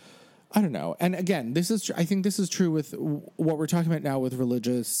like, I don't know. And again, I think this is true with what we're talking about now with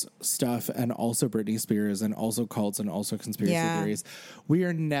religious stuff and also Britney Spears and also cults and also conspiracy theories. We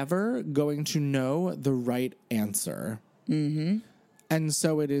are never going to know the right answer. Mm-hmm. And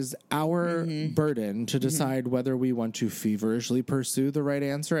so it is our burden to decide whether we want to feverishly pursue the right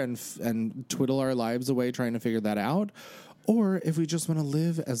answer and twiddle our lives away trying to figure that out, or if we just want to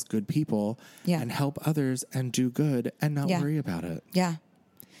live as good people and help others and do good and not worry about it. Yeah.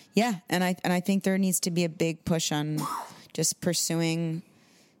 Yeah, and I think there needs to be a big push on just pursuing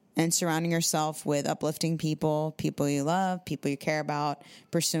and surrounding yourself with uplifting people you love, people you care about,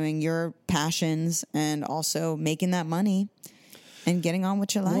 pursuing your passions, and also making that money and getting on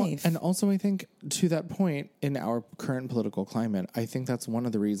with your life. And also, I think to that point in our current political climate, I think that's one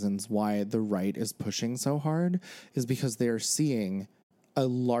of the reasons why the right is pushing so hard is because they are seeing a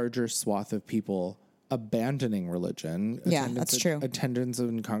larger swath of people abandoning religion. Yeah, that's true. Attendance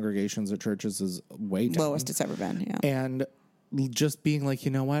in congregations at churches is way down. Lowest it's ever been, yeah. And just being like,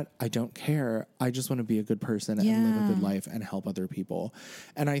 you know what? I don't care. I just want to be a good person and live a good life and help other people.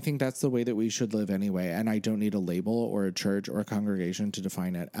 And I think that's the way that we should live anyway. And I don't need a label or a church or a congregation to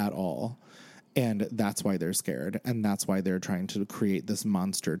define it at all. And that's why they're scared. And that's why they're trying to create this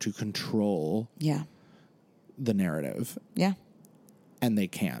monster to control the narrative. Yeah. And they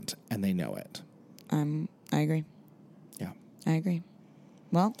can't. And they know it. I agree. Yeah. I agree.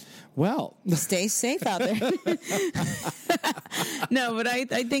 Well, stay safe out there. No, but I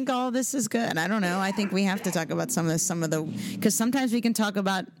think all this is good. I don't know. I think we have to talk about because sometimes we can talk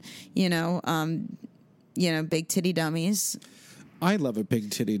about, big titty dummies. I love a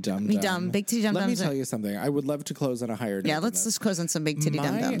big titty dum-dum. Big titty dum-dums. Let me tell you something. I would love to close on a higher note. Yeah, let's just close on some big titty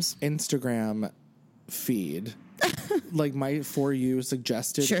dum-dums. My Instagram feed, like my For You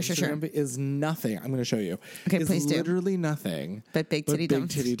suggested Instagram is nothing. I'm going to show you. Okay, please do. Literally nothing but big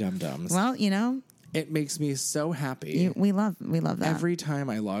titty dum-dums. Well, it makes me so happy. We love that. Every time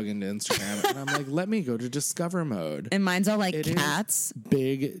I log into Instagram and I'm like, let me go to discover mode. And mine's all like cats.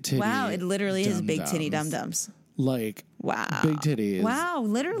 Big titty. Wow, it literally is big titty dum-dums. Like, wow, big titties. Wow,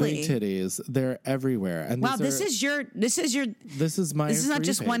 literally big titties. They're everywhere. And wow, this is not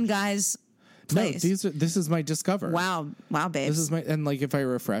just one guy's place. No, this is my discover. Wow, babes. This is and like if I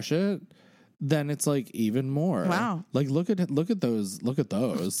refresh it, then it's like even more. Wow. Like look at those. Look at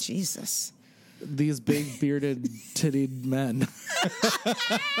those. Jesus. These big bearded tittied men.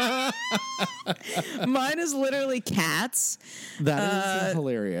 Mine is literally cats. That is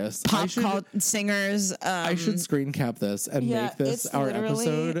hilarious. Pop cult singers. I should screen cap this and make this our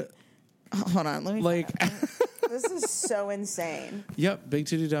episode. Hold on, let me. Like, this is so insane. Yep, big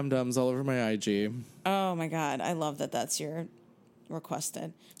titty dum-dums all over my IG. Oh my god, I love that. That's your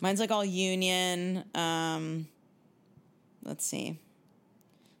requested. Mine's like all union. Let's see.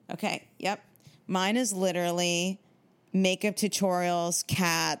 Okay, yep. Mine is literally makeup tutorials,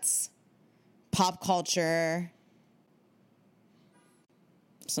 cats, pop culture,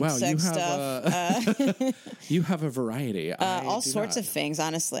 some sex stuff. You have a variety. All sorts of things,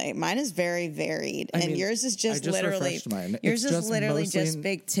 honestly. Mine is very varied. And yours is just literally mine. Yours is literally just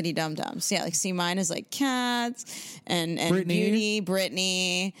big titty dum-dums. Yeah, like see mine is like cats and beauty,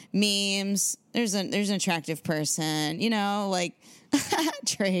 Britney, memes. There's an attractive person, like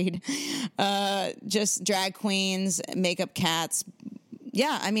trade. Just drag queens, makeup cats.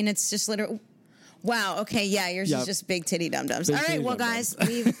 Yeah, I mean it's just literally. Wow. Okay. Yeah. Yours is just big titty dum-dums. All right. Well, guys,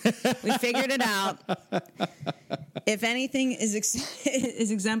 we figured it out. If anything is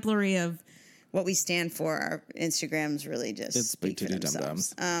exemplary of what we stand for, our Instagrams really just it's big titty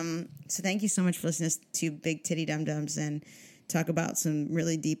dum-dums. So thank you so much for listening to Big Titty Dum-Dums and talk about some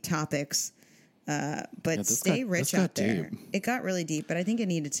really deep topics. But stay rich out there. Deep. It got really deep, but I think it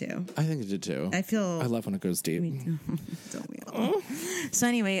needed to. I think it did too. I love when it goes deep. Don't we all? So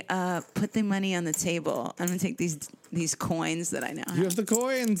anyway, put the money on the table. I'm gonna take these coins that I now have. You have the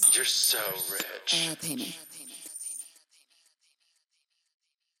coins. You're so rich. Pay me.